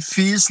it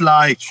feels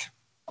like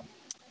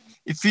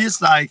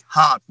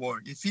hard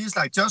work. It feels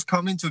like just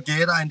coming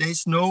together and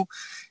there's no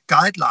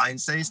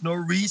guidelines, there's no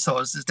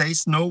resources,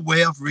 there's no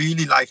way of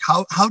really like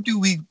how do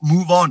we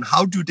move on?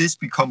 How do this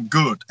become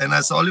good? And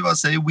as Olivier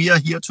said, we are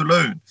here to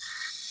learn.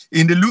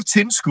 In the Luke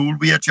 10 school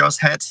we have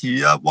just had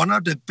here, one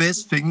of the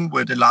best things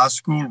with the last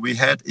school we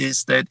had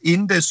is that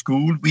in the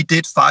school we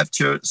did 5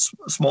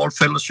 small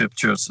fellowship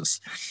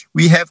churches.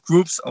 We have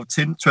groups of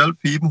 10, 12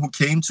 people who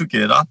came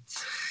together.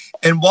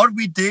 And what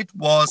we did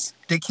was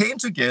they came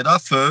together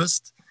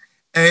first.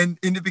 And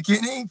in the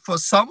beginning, for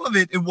some of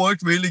it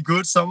worked really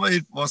good. Some of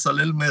it was a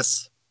little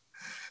mess.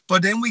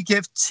 But then we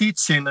gave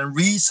teaching and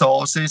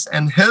resources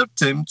and helped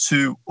them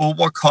to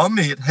overcome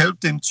it,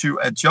 helped them to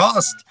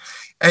adjust.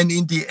 And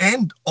in the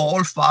end,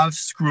 all 5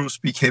 groups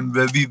became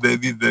very,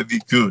 very, very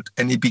good.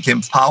 And it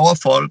became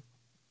powerful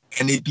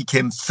and it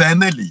became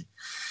family.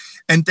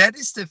 And that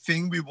is the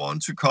thing we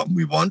want to come.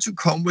 We want to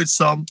come with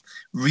some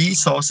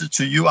resources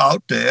to you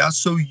out there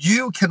so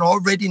you can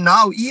already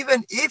now,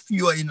 even if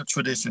you are in a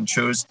traditional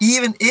church,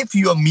 even if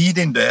you are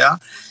meeting there,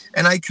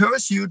 and I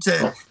encourage you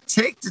to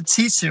take the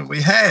teaching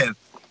we have,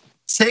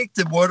 take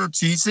the word of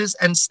Jesus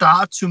and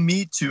start to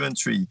meet 2 and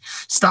 3.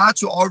 Start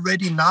to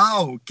already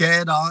now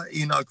gather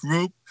in a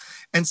group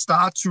and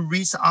start to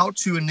reach out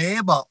to a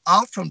neighbor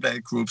out from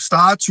that group,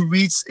 start to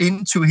reach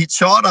into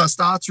each other,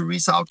 start to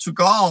reach out to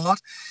God,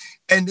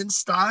 and then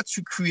start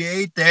to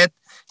create that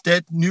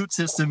New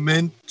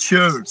Testament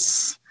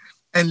church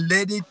and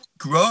let it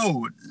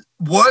grow,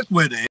 work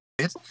with it.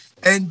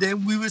 And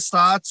then we will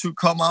start to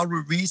come out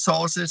with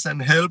resources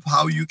and help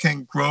how you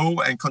can grow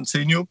and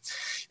continue.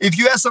 If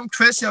you have some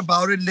question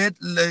about it,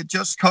 let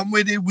just come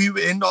with it. We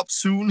will end up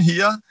soon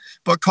here,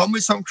 but come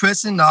with some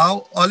question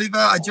now. Oliver,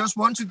 I just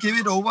want to give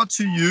it over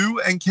to you.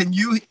 And can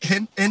you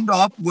end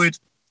up with,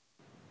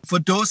 for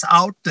those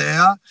out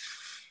there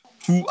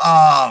who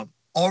are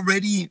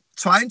already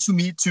trying to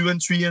meet 2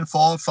 and 3 and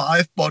 4 or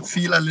 5, but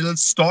feel a little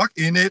stuck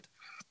in it,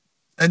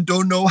 and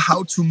don't know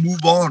how to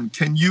move on,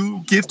 can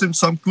you give them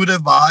some good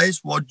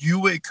advice, what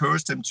you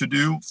encourage them to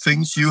do,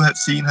 things you have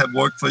seen have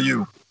worked for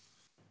you?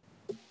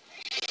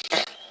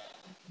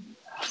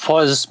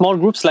 For the small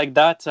groups like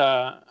that,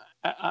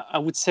 I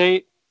would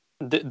say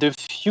the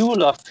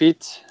fuel of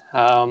it,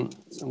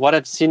 what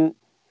I've seen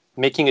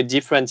making a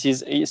difference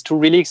is to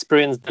really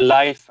experience the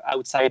life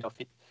outside of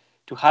it,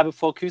 to have a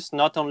focus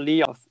not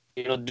only of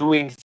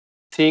doing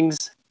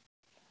things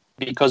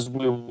because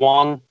we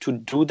want to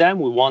do them,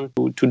 we want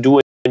to do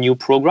a new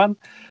program,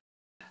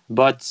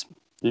 but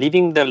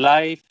living the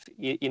life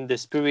in the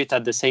spirit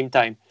at the same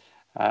time,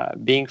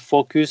 being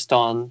focused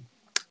on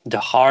the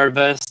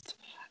harvest,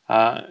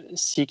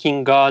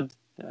 seeking God,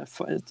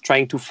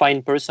 trying to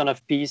find person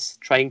of peace,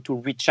 trying to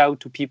reach out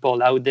to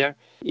people out there.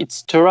 It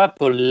stirs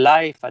up a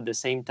life at the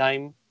same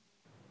time,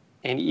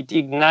 and it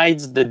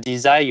ignites the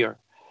desire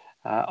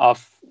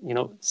of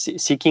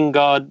seeking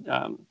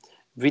God,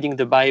 reading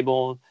the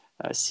Bible,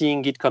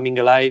 seeing it coming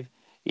alive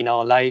in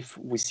our life.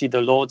 We see the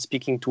Lord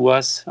speaking to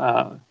us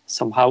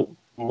somehow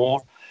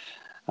more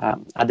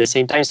at the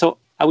same time. So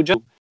I would just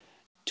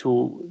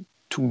to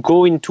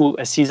go into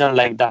a season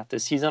like that, a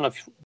season of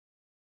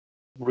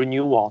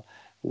renewal,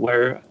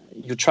 where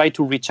you try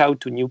to reach out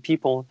to new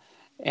people,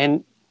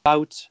 and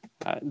about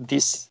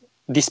this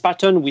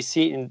pattern we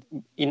see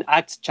in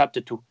Acts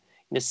chapter 2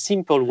 in a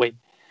simple way,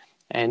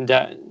 and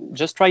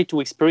just try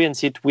to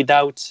experience it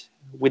without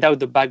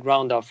the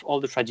background of all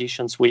the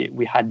traditions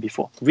we had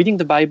before. Reading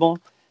the Bible,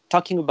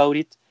 talking about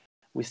it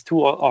with 2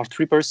 or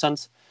 3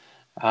 persons,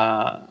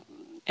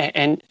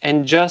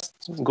 and just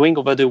going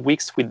over the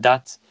weeks with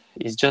that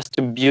is just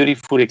a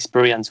beautiful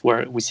experience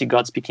where we see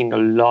God speaking a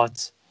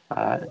lot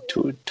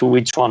to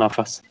each one of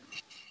us.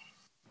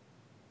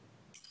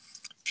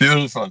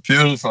 Beautiful,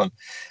 beautiful.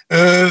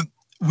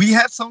 We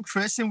have some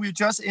questions. We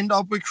just end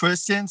up with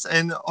questions.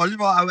 And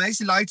Oliver, I would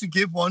actually like to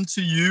give one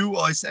to you,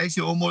 or it's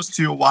actually almost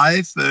to your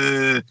wife,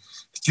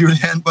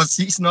 Julian, but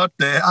she's not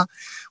there.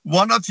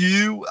 One of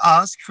you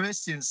asked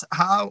questions.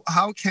 How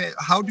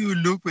do you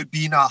look with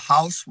being a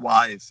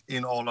housewife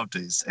in all of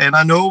this? And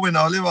I know when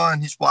Oliver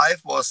and his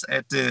wife was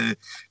at the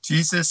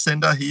Jesus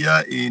Center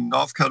here in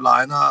North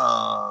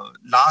Carolina,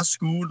 last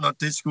school, not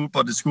this school,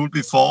 but the school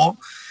before,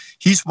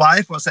 his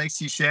wife was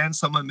actually sharing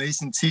some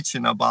amazing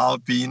teaching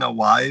about being a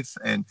wife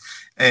and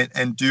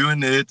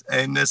doing it.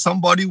 And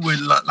somebody would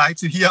like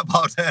to hear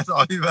about that,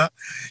 Oliver.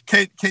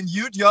 Can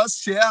you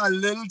just share a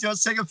little,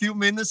 just take a few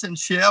minutes and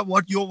share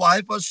what your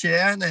wife was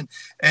sharing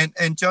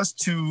and just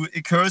to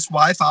encourage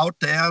wife out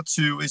there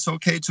it's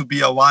okay to be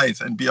a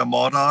wife and be a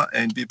mother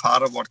and be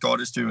part of what God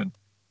is doing?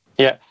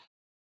 Yeah.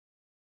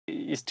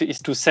 Is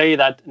to say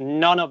that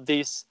none of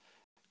this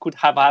could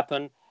have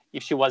happened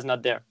if she was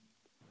not there.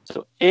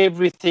 So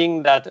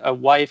everything that a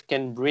wife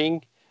can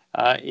bring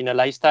in a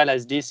lifestyle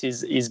as this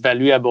is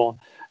valuable,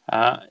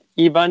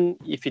 even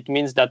if it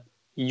means that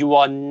you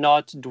are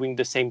not doing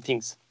the same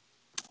things.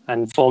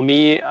 And for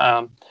me,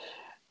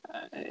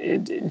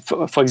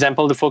 for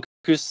example, the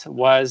focus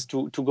was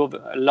to go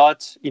a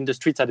lot in the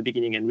streets at the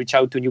beginning and reach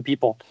out to new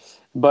people.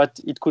 But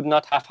it could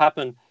not have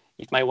happened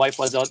if my wife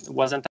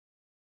wasn't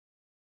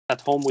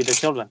at home with the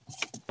children.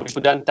 We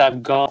couldn't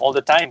have gone all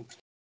the time.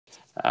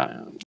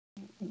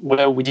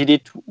 Where we did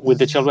it with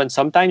the children,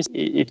 sometimes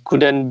it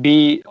couldn't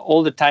be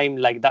all the time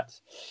like that.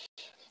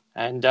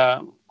 And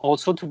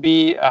also to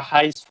be a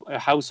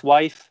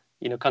housewife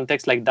in a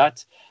context like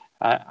that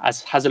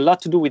has a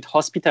lot to do with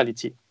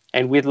hospitality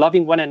and with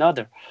loving one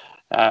another.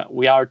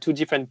 We are 2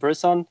 different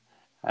persons.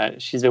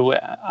 She's very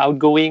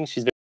outgoing,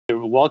 she's very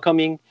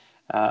welcoming,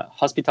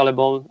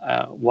 hospitable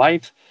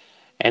wife.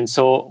 And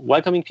so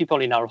welcoming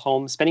people in our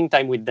home, spending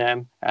time with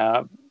them,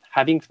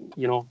 having,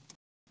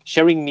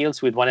 sharing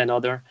meals with one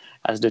another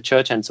as the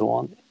church and so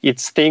on.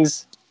 It's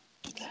things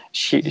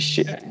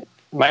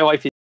my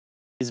wife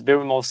is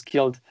very more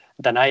skilled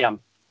than I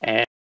am.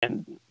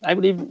 And I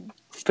believe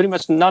pretty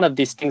much none of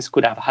these things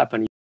could have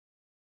happened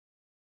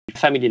in a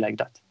family like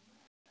that.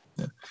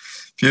 Yeah.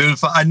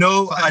 Beautiful. I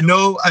know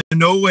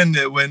when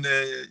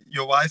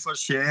your wife was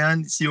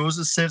sharing, she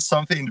also said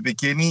something in the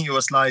beginning. It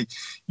was like,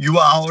 you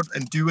are out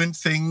and doing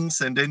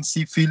things, and then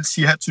she feels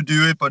she had to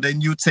do it, but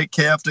then you take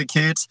care of the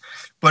kids.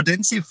 But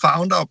then she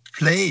found a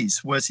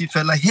place where she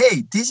felt like,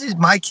 hey, this is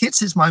my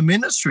kids, is my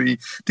ministry.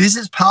 This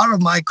is part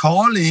of my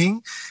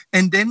calling.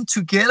 And then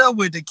together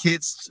with the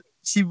kids,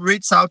 community,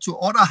 reach out to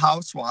other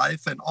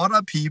housewives and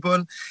other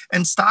people,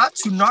 and start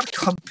to not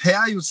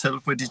compare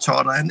yourself with each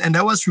other. And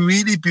that was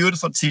really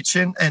beautiful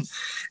teaching.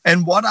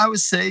 And what I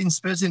was saying,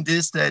 especially in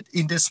this, that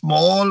in the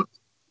small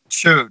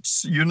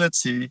church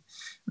unity,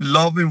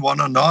 loving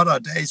one another,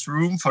 there is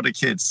room for the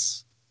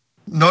kids.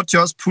 Not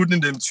just putting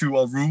them to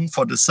a room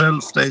for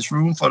themselves. There's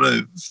room for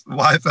the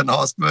wife and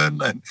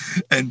husband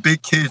and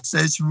big kids.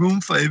 There's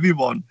room for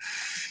everyone.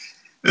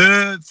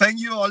 Thank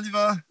you,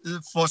 Oliver,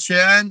 for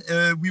sharing.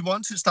 We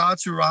want to start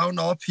to round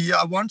up here.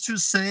 I want to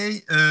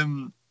say,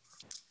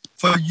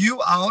 for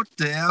you out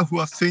there who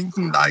are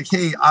thinking like,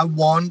 hey, I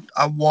want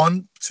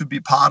to be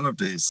part of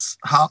this.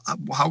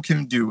 How can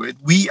we do it?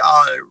 We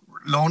are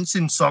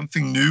launching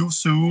something new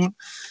soon.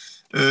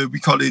 We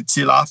call it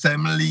TLR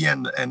Family,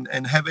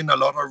 and having a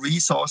lot of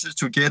resources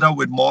together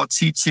with more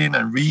teaching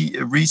and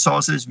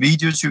resources,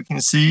 videos you can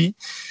see.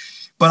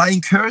 But I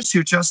encourage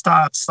you, just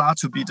start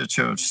to be the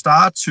church.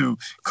 Start to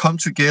come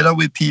together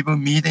with people,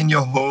 meet in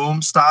your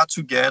home, start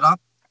together.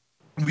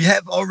 We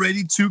have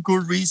already 2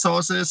 good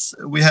resources.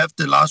 We have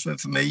the Last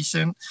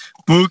Reformation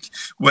book,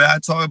 where I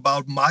talk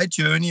about my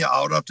journey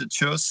out of the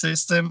church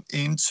system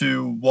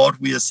into what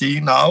we are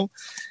seeing now.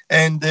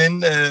 And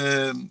then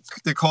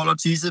the Call of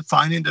Jesus,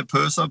 Finding the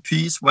Person of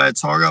Peace, where I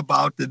talk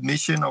about the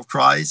mission of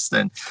Christ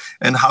and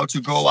how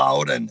to go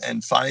out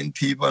and find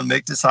people and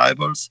make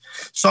disciples.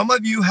 Some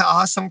of you have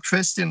asked some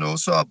questions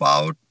also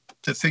about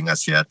the thing I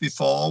shared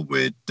before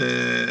with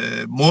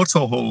the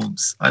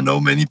motorhomes. I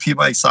know many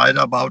people are excited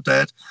about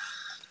that.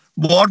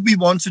 What we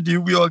want to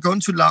do, we are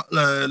going to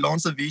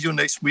launch a video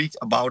next week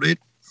about it.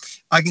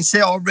 I can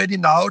say already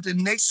now, the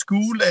next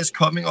school that's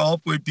coming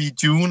up will be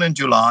June and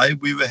July.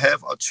 We will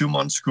have a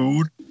 2-month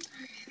school.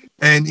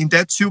 And in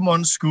that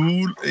 2-month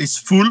school is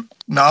full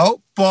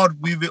now, but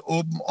we will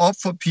open up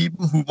for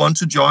people who want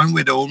to join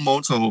with their own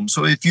motorhome.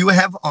 So if you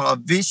have a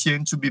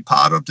vision to be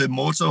part of the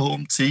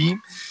motorhome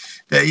team,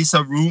 there is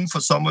a room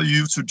for some of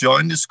you to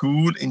join the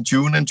school in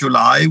June and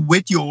July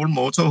with your own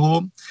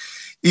motorhome.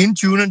 In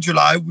June and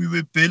July, we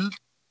will build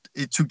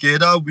it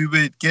together. We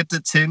will get the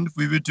tent.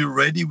 We will do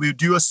ready. We'll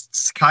do a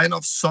kind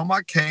of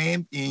summer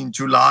camp in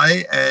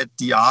July at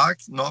the Ark,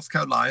 North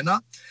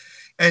Carolina.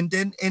 And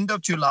then end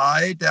of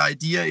July, the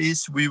idea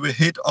is we will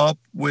hit up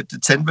with the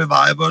tent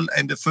revival.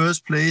 And the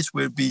first place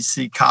will be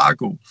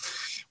Chicago.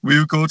 We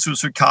will go to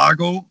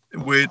Chicago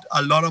with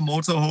a lot of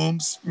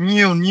motorhomes,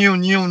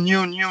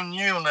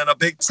 and a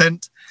big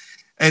tent.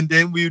 And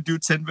then we'll do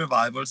tent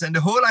revivals. And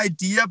the whole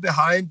idea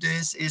behind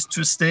this is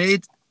to stay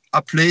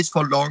a place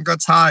for longer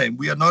time.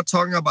 We are not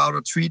talking about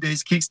a 3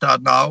 days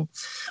kickstart now.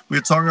 We're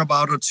talking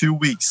about a 2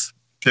 weeks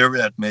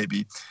period,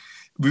 maybe.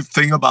 We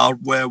think about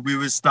where we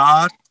will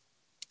start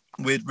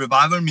with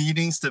revival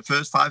meetings the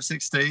first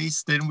 5-6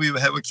 days. Then we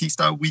will have a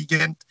kickstart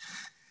weekend.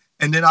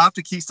 And then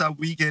after kickstart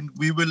weekend,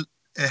 we will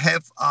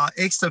have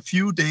extra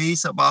few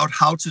days about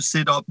how to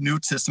set up New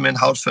Testament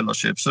house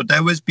fellowship. So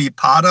that will be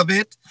part of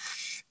it.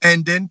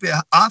 And then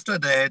after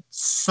that,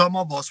 some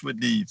of us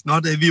would leave,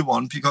 not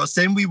everyone, because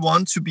then we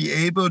want to be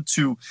able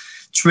to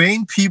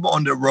train people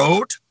on the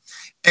road.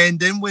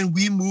 And then when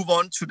we move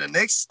on to the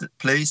next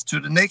place, to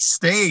the next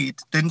state,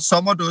 then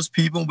some of those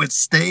people will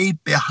stay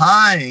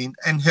behind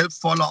and help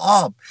follow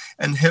up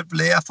and help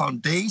lay a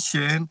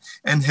foundation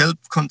and help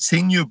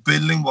continue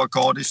building what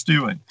God is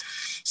doing.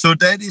 So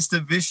that is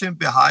the vision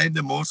behind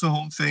the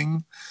motorhome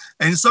thing.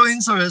 And it's so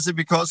interesting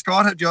because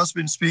God had just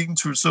been speaking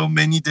to so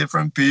many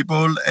different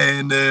people,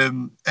 and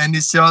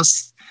it's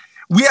just,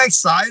 we are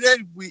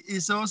excited.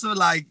 It's also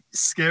like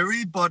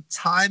scary, but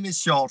time is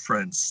short,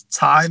 friends.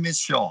 Time is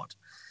short.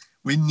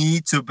 We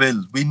need to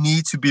build. We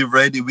need to be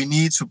ready. We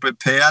need to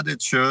prepare the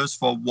church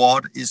for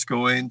what is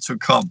going to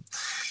come.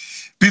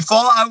 Before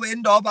I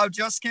end up, I'll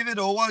just give it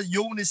over.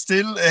 Jon is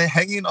still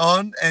hanging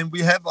on, and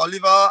we have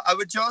Oliver. I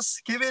would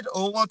just give it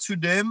over to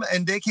them,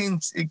 and they can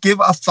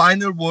give a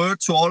final word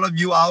to all of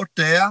you out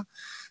there.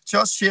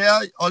 Just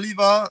share,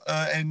 Oliver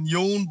and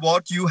Jon,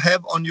 what you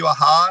have on your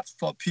heart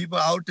for people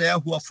out there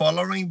who are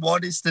following.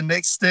 What is the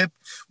next step?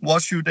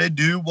 What should they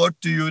do? What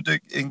do you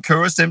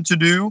encourage them to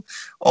do?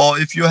 Or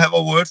if you have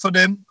a word for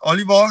them.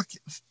 Oliver,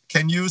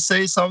 can you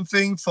say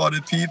something for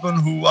the people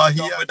who are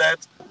here with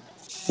that?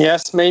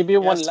 Yes, maybe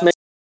one last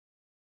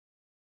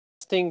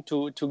thing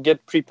to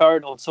get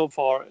prepared also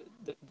for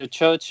the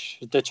church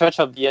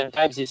of the end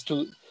times is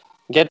to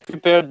get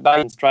prepared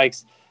by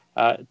strikes,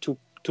 to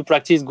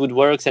practice good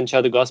works and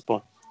share the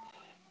gospel.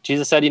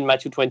 Jesus said in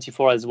Matthew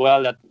 24 as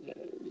well that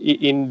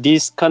in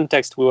this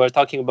context we were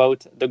talking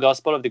about the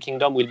gospel of the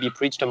kingdom will be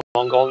preached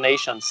among all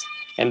nations,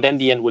 and then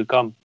the end will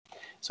come.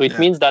 So it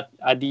means that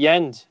at the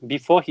end,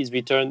 before his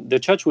return, the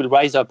church will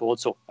rise up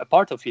also, a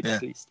part of it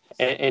at least,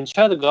 and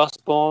share the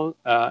gospel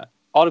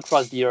all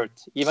across the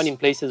earth, even in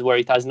places where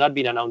it has not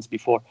been announced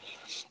before.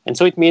 And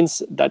so it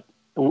means that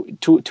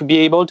to be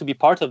able to be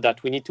part of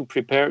that, we need to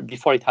prepare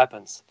before it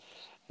happens.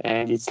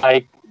 And it's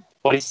like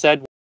what is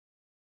said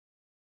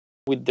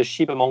with the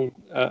sheep among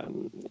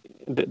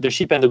the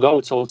sheep and the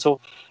goats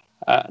also,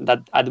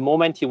 that at the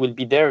moment he will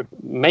be there,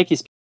 make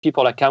his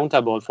people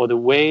accountable for the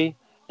way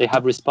they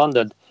have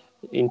responded,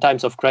 in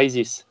times of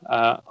crisis,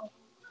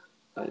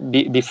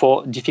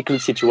 before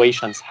difficult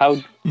situations? How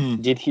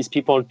did his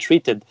people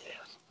treated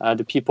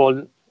the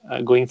people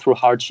going through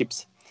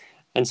hardships?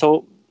 And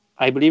so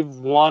I believe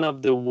one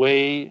of the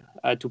way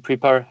to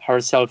prepare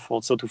ourselves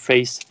also to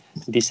face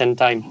this end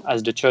time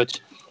as the church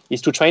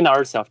is to train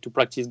ourselves to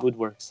practice good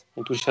works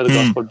and to share the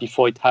gospel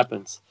before it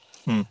happens,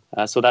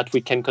 so that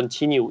we can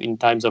continue in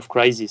times of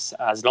crisis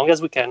as long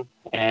as we can,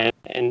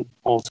 and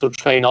also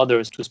train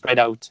others to spread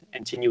out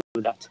and continue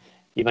that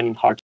even in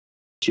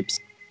hardships.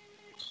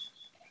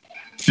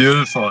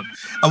 Beautiful.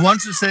 I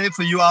want to say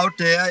for you out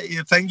there,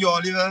 thank you,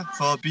 Oliver,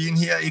 for being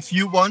here. If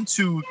you want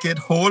to get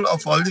hold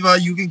of Oliver,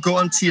 you can go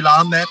on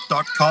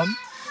tlarmap.com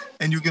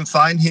and you can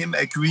find him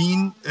at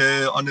green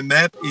on the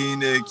map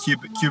in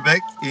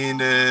Quebec, in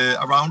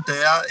around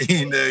there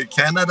in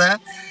Canada.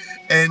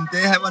 And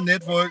they have a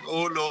network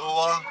all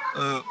over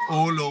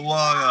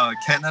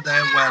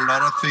Canada where a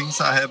lot of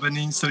things are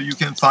happening, so you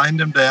can find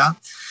them there.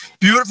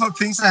 Beautiful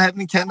things are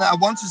happening in Canada. I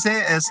want to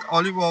say, as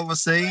Oliver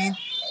was saying,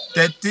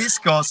 that this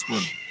gospel,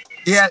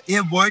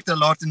 it worked a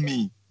lot in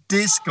me.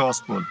 This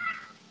gospel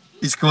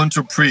is going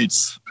to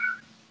preach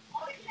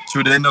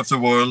to the end of the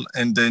world,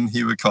 and then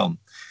he will come.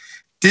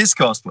 This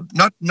gospel,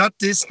 not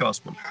this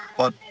gospel,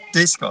 but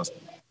this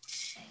gospel.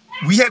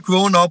 We have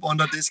grown up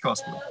under this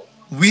gospel.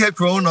 We have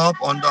grown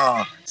up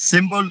under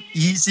simple,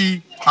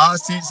 easy,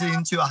 easy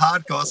into a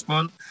hard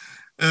gospel.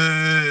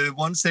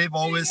 Once saved,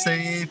 always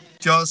saved,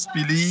 just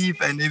believe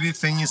and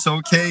everything is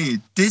okay.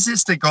 This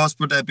is the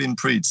gospel that has been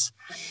preached.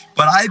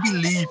 But I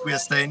believe we are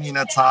standing in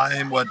a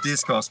time where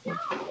this gospel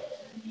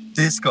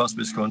is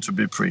going to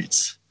be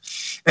preached.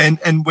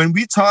 And when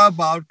we talk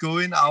about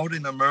going out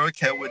in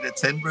America with the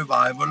 10th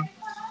revival,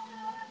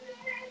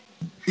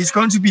 it's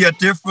going to be a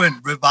different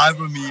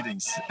revival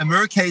meetings.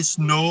 America is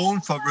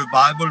known for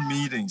revival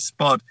meetings,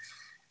 but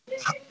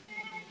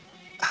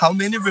how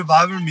many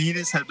revival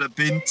meetings have there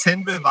been?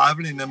 10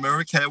 revival in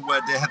America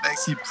where they have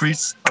actually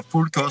preached a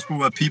full gospel,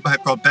 where people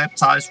have got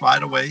baptized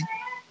right away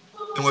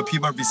and where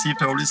people have received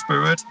the Holy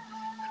Spirit,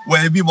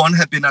 where everyone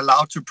have been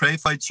allowed to pray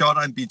for each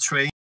other and be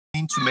trained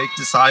to make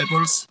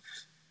disciples.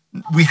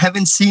 We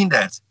haven't seen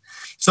that.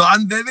 So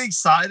I'm very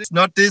excited. It's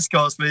not this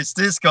gospel, it's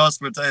this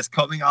gospel that is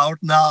coming out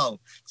now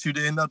to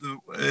the end of the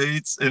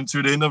age and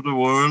to the end of the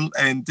world.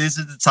 And this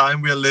is the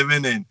time we are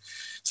living in.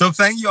 So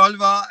thank you,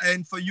 Oliver,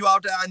 and for you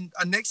out there. And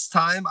next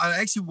time, I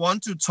actually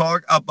want to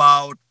talk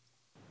about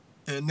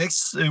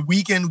next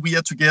weekend we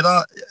are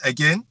together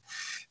again,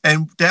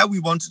 and there we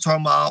want to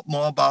talk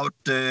more about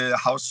the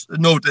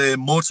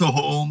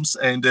motorhomes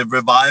and the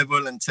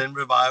revival and 10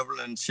 revival,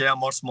 and share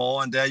much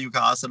more. And there you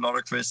can ask a lot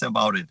of questions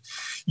about it.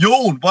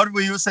 Jon, what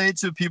will you say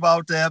to people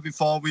out there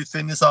before we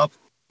finish up?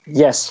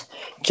 Yes,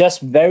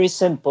 just very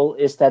simple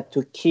is that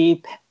to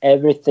keep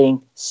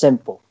everything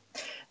simple.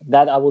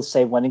 That I will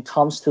say when it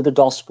comes to the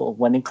gospel,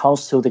 when it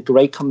comes to the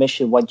Great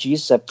Commission, what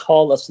Jesus has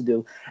called us to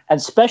do, and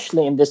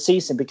especially in this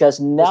season, because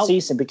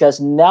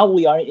now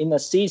we are in a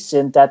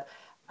season that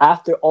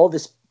after all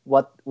this,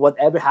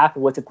 whatever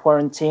happened with the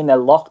quarantine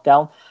and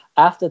lockdown,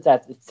 after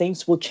that,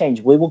 things will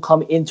change. We will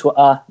come into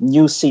a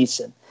new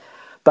season.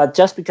 But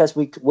just because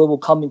we will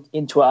come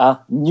into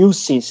a new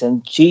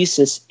season,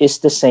 Jesus is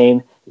the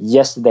same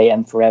yesterday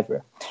and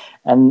forever.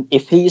 And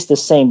if he is the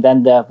same,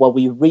 then what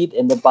we read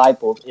in the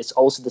Bible is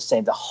also the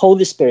same. The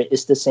Holy Spirit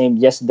is the same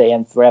yesterday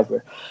and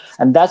forever.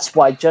 And that's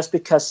why just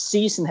because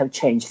seasons have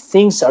changed,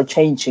 things are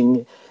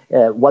changing,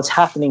 what's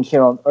happening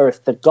here on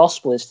earth, the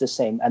gospel is the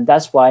same. And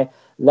that's why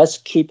let's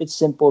keep it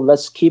simple.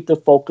 Let's keep the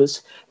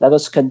focus. Let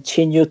us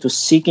continue to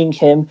seeking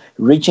him,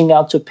 reaching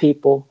out to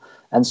people,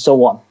 and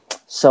so on.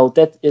 So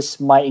that is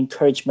my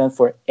encouragement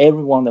for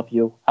every one of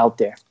you out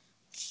there.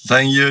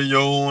 Thank you,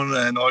 Jon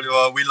and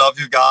Oliver. We love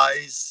you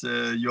guys.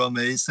 You're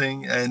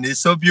amazing. And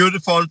it's so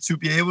beautiful to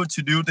be able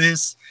to do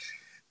this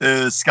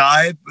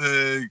Skype,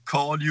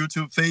 call,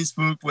 YouTube,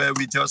 Facebook, where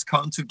we just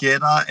come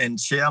together and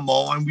share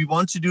more. And we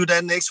want to do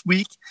that next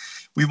week.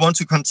 We want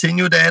to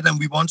continue that, and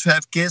we want to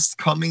have guests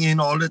coming in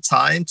all the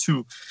time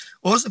to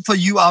also for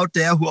you out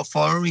there who are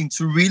following,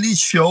 to really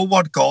show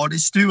what God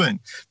is doing.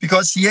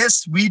 Because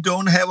yes, we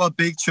don't have a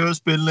big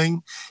church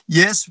building.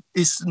 Yes,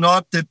 it's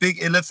not the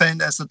big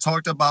elephant as I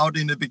talked about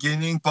in the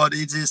beginning, but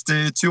it is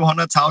the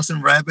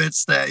 200,000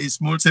 rabbits that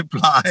is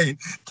multiplying.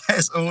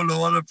 That's all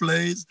over the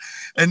place.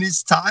 And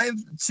it's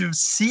time to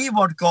see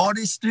what God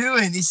is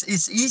doing.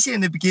 It's easy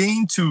in the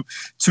beginning to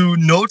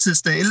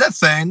notice the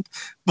elephant,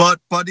 but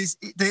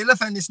the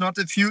elephant is not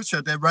the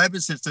future. The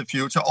rabbits is the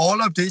future.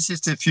 All of this is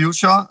the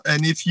future.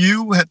 And if you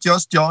have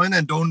just joined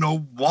and don't know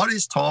what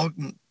is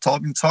talking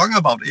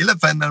about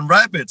elephant and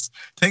rabbits,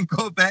 then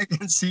go back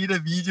and see the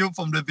video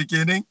from the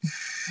beginning.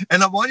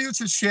 And I want you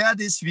to share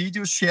this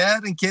video, share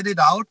it and get it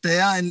out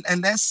there, and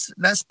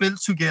let's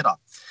build together.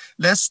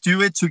 Let's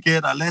do it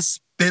together. Let's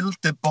build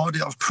the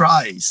body of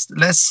Christ.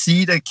 Let's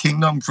see the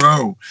kingdom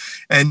grow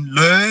and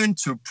learn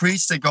to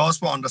preach the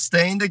gospel,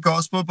 understand the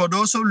gospel, but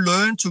also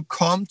learn to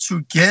come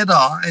together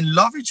and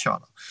love each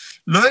other.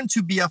 Learn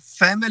to be a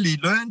family.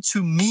 Learn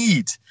to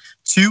meet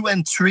 2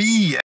 and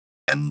 3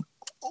 and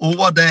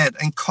over that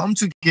and come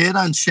together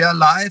and share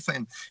life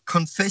and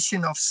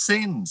confession of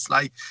sins.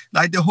 Like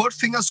the whole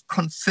thing is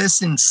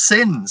confessing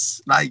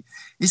sins. Like,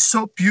 it's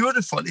so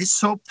beautiful. It's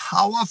so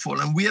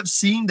powerful. And we have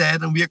seen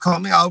that, and we are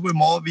coming out with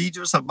more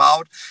videos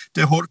about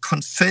the whole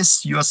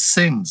confess your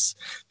sins,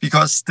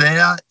 because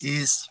there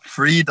is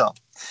freedom.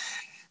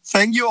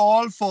 Thank you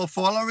all for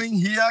following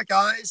here,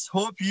 guys.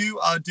 Hope you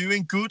are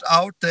doing good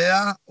out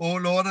there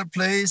all over the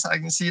place. I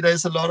can see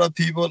there's a lot of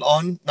people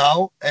on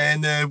now,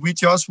 and we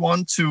just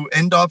want to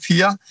end up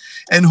here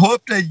and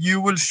hope that you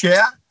will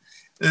share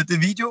the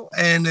video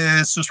and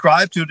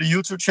subscribe to the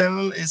YouTube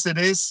channel as it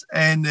is,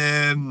 and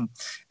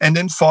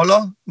then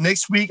follow.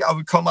 Next week I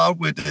will come out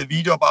with a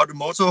video about the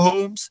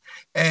motorhomes,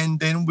 and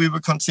then we will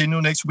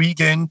continue next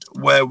weekend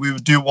where we will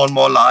do one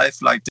more live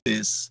like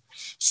this.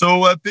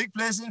 So a big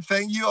blessing.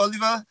 Thank you,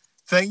 Oliver.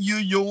 Thank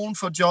you, Jon,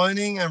 for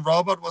joining, and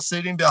Robert was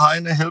sitting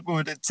behind and helping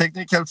with the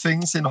technical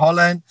things in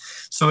Holland.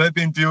 So it's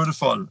been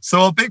beautiful.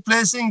 So a big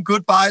blessing.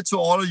 Goodbye to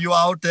all of you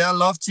out there.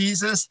 Love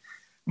Jesus.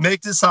 Make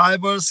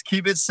disciples.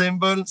 Keep it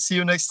simple. See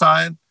you next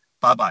time.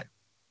 Bye-bye.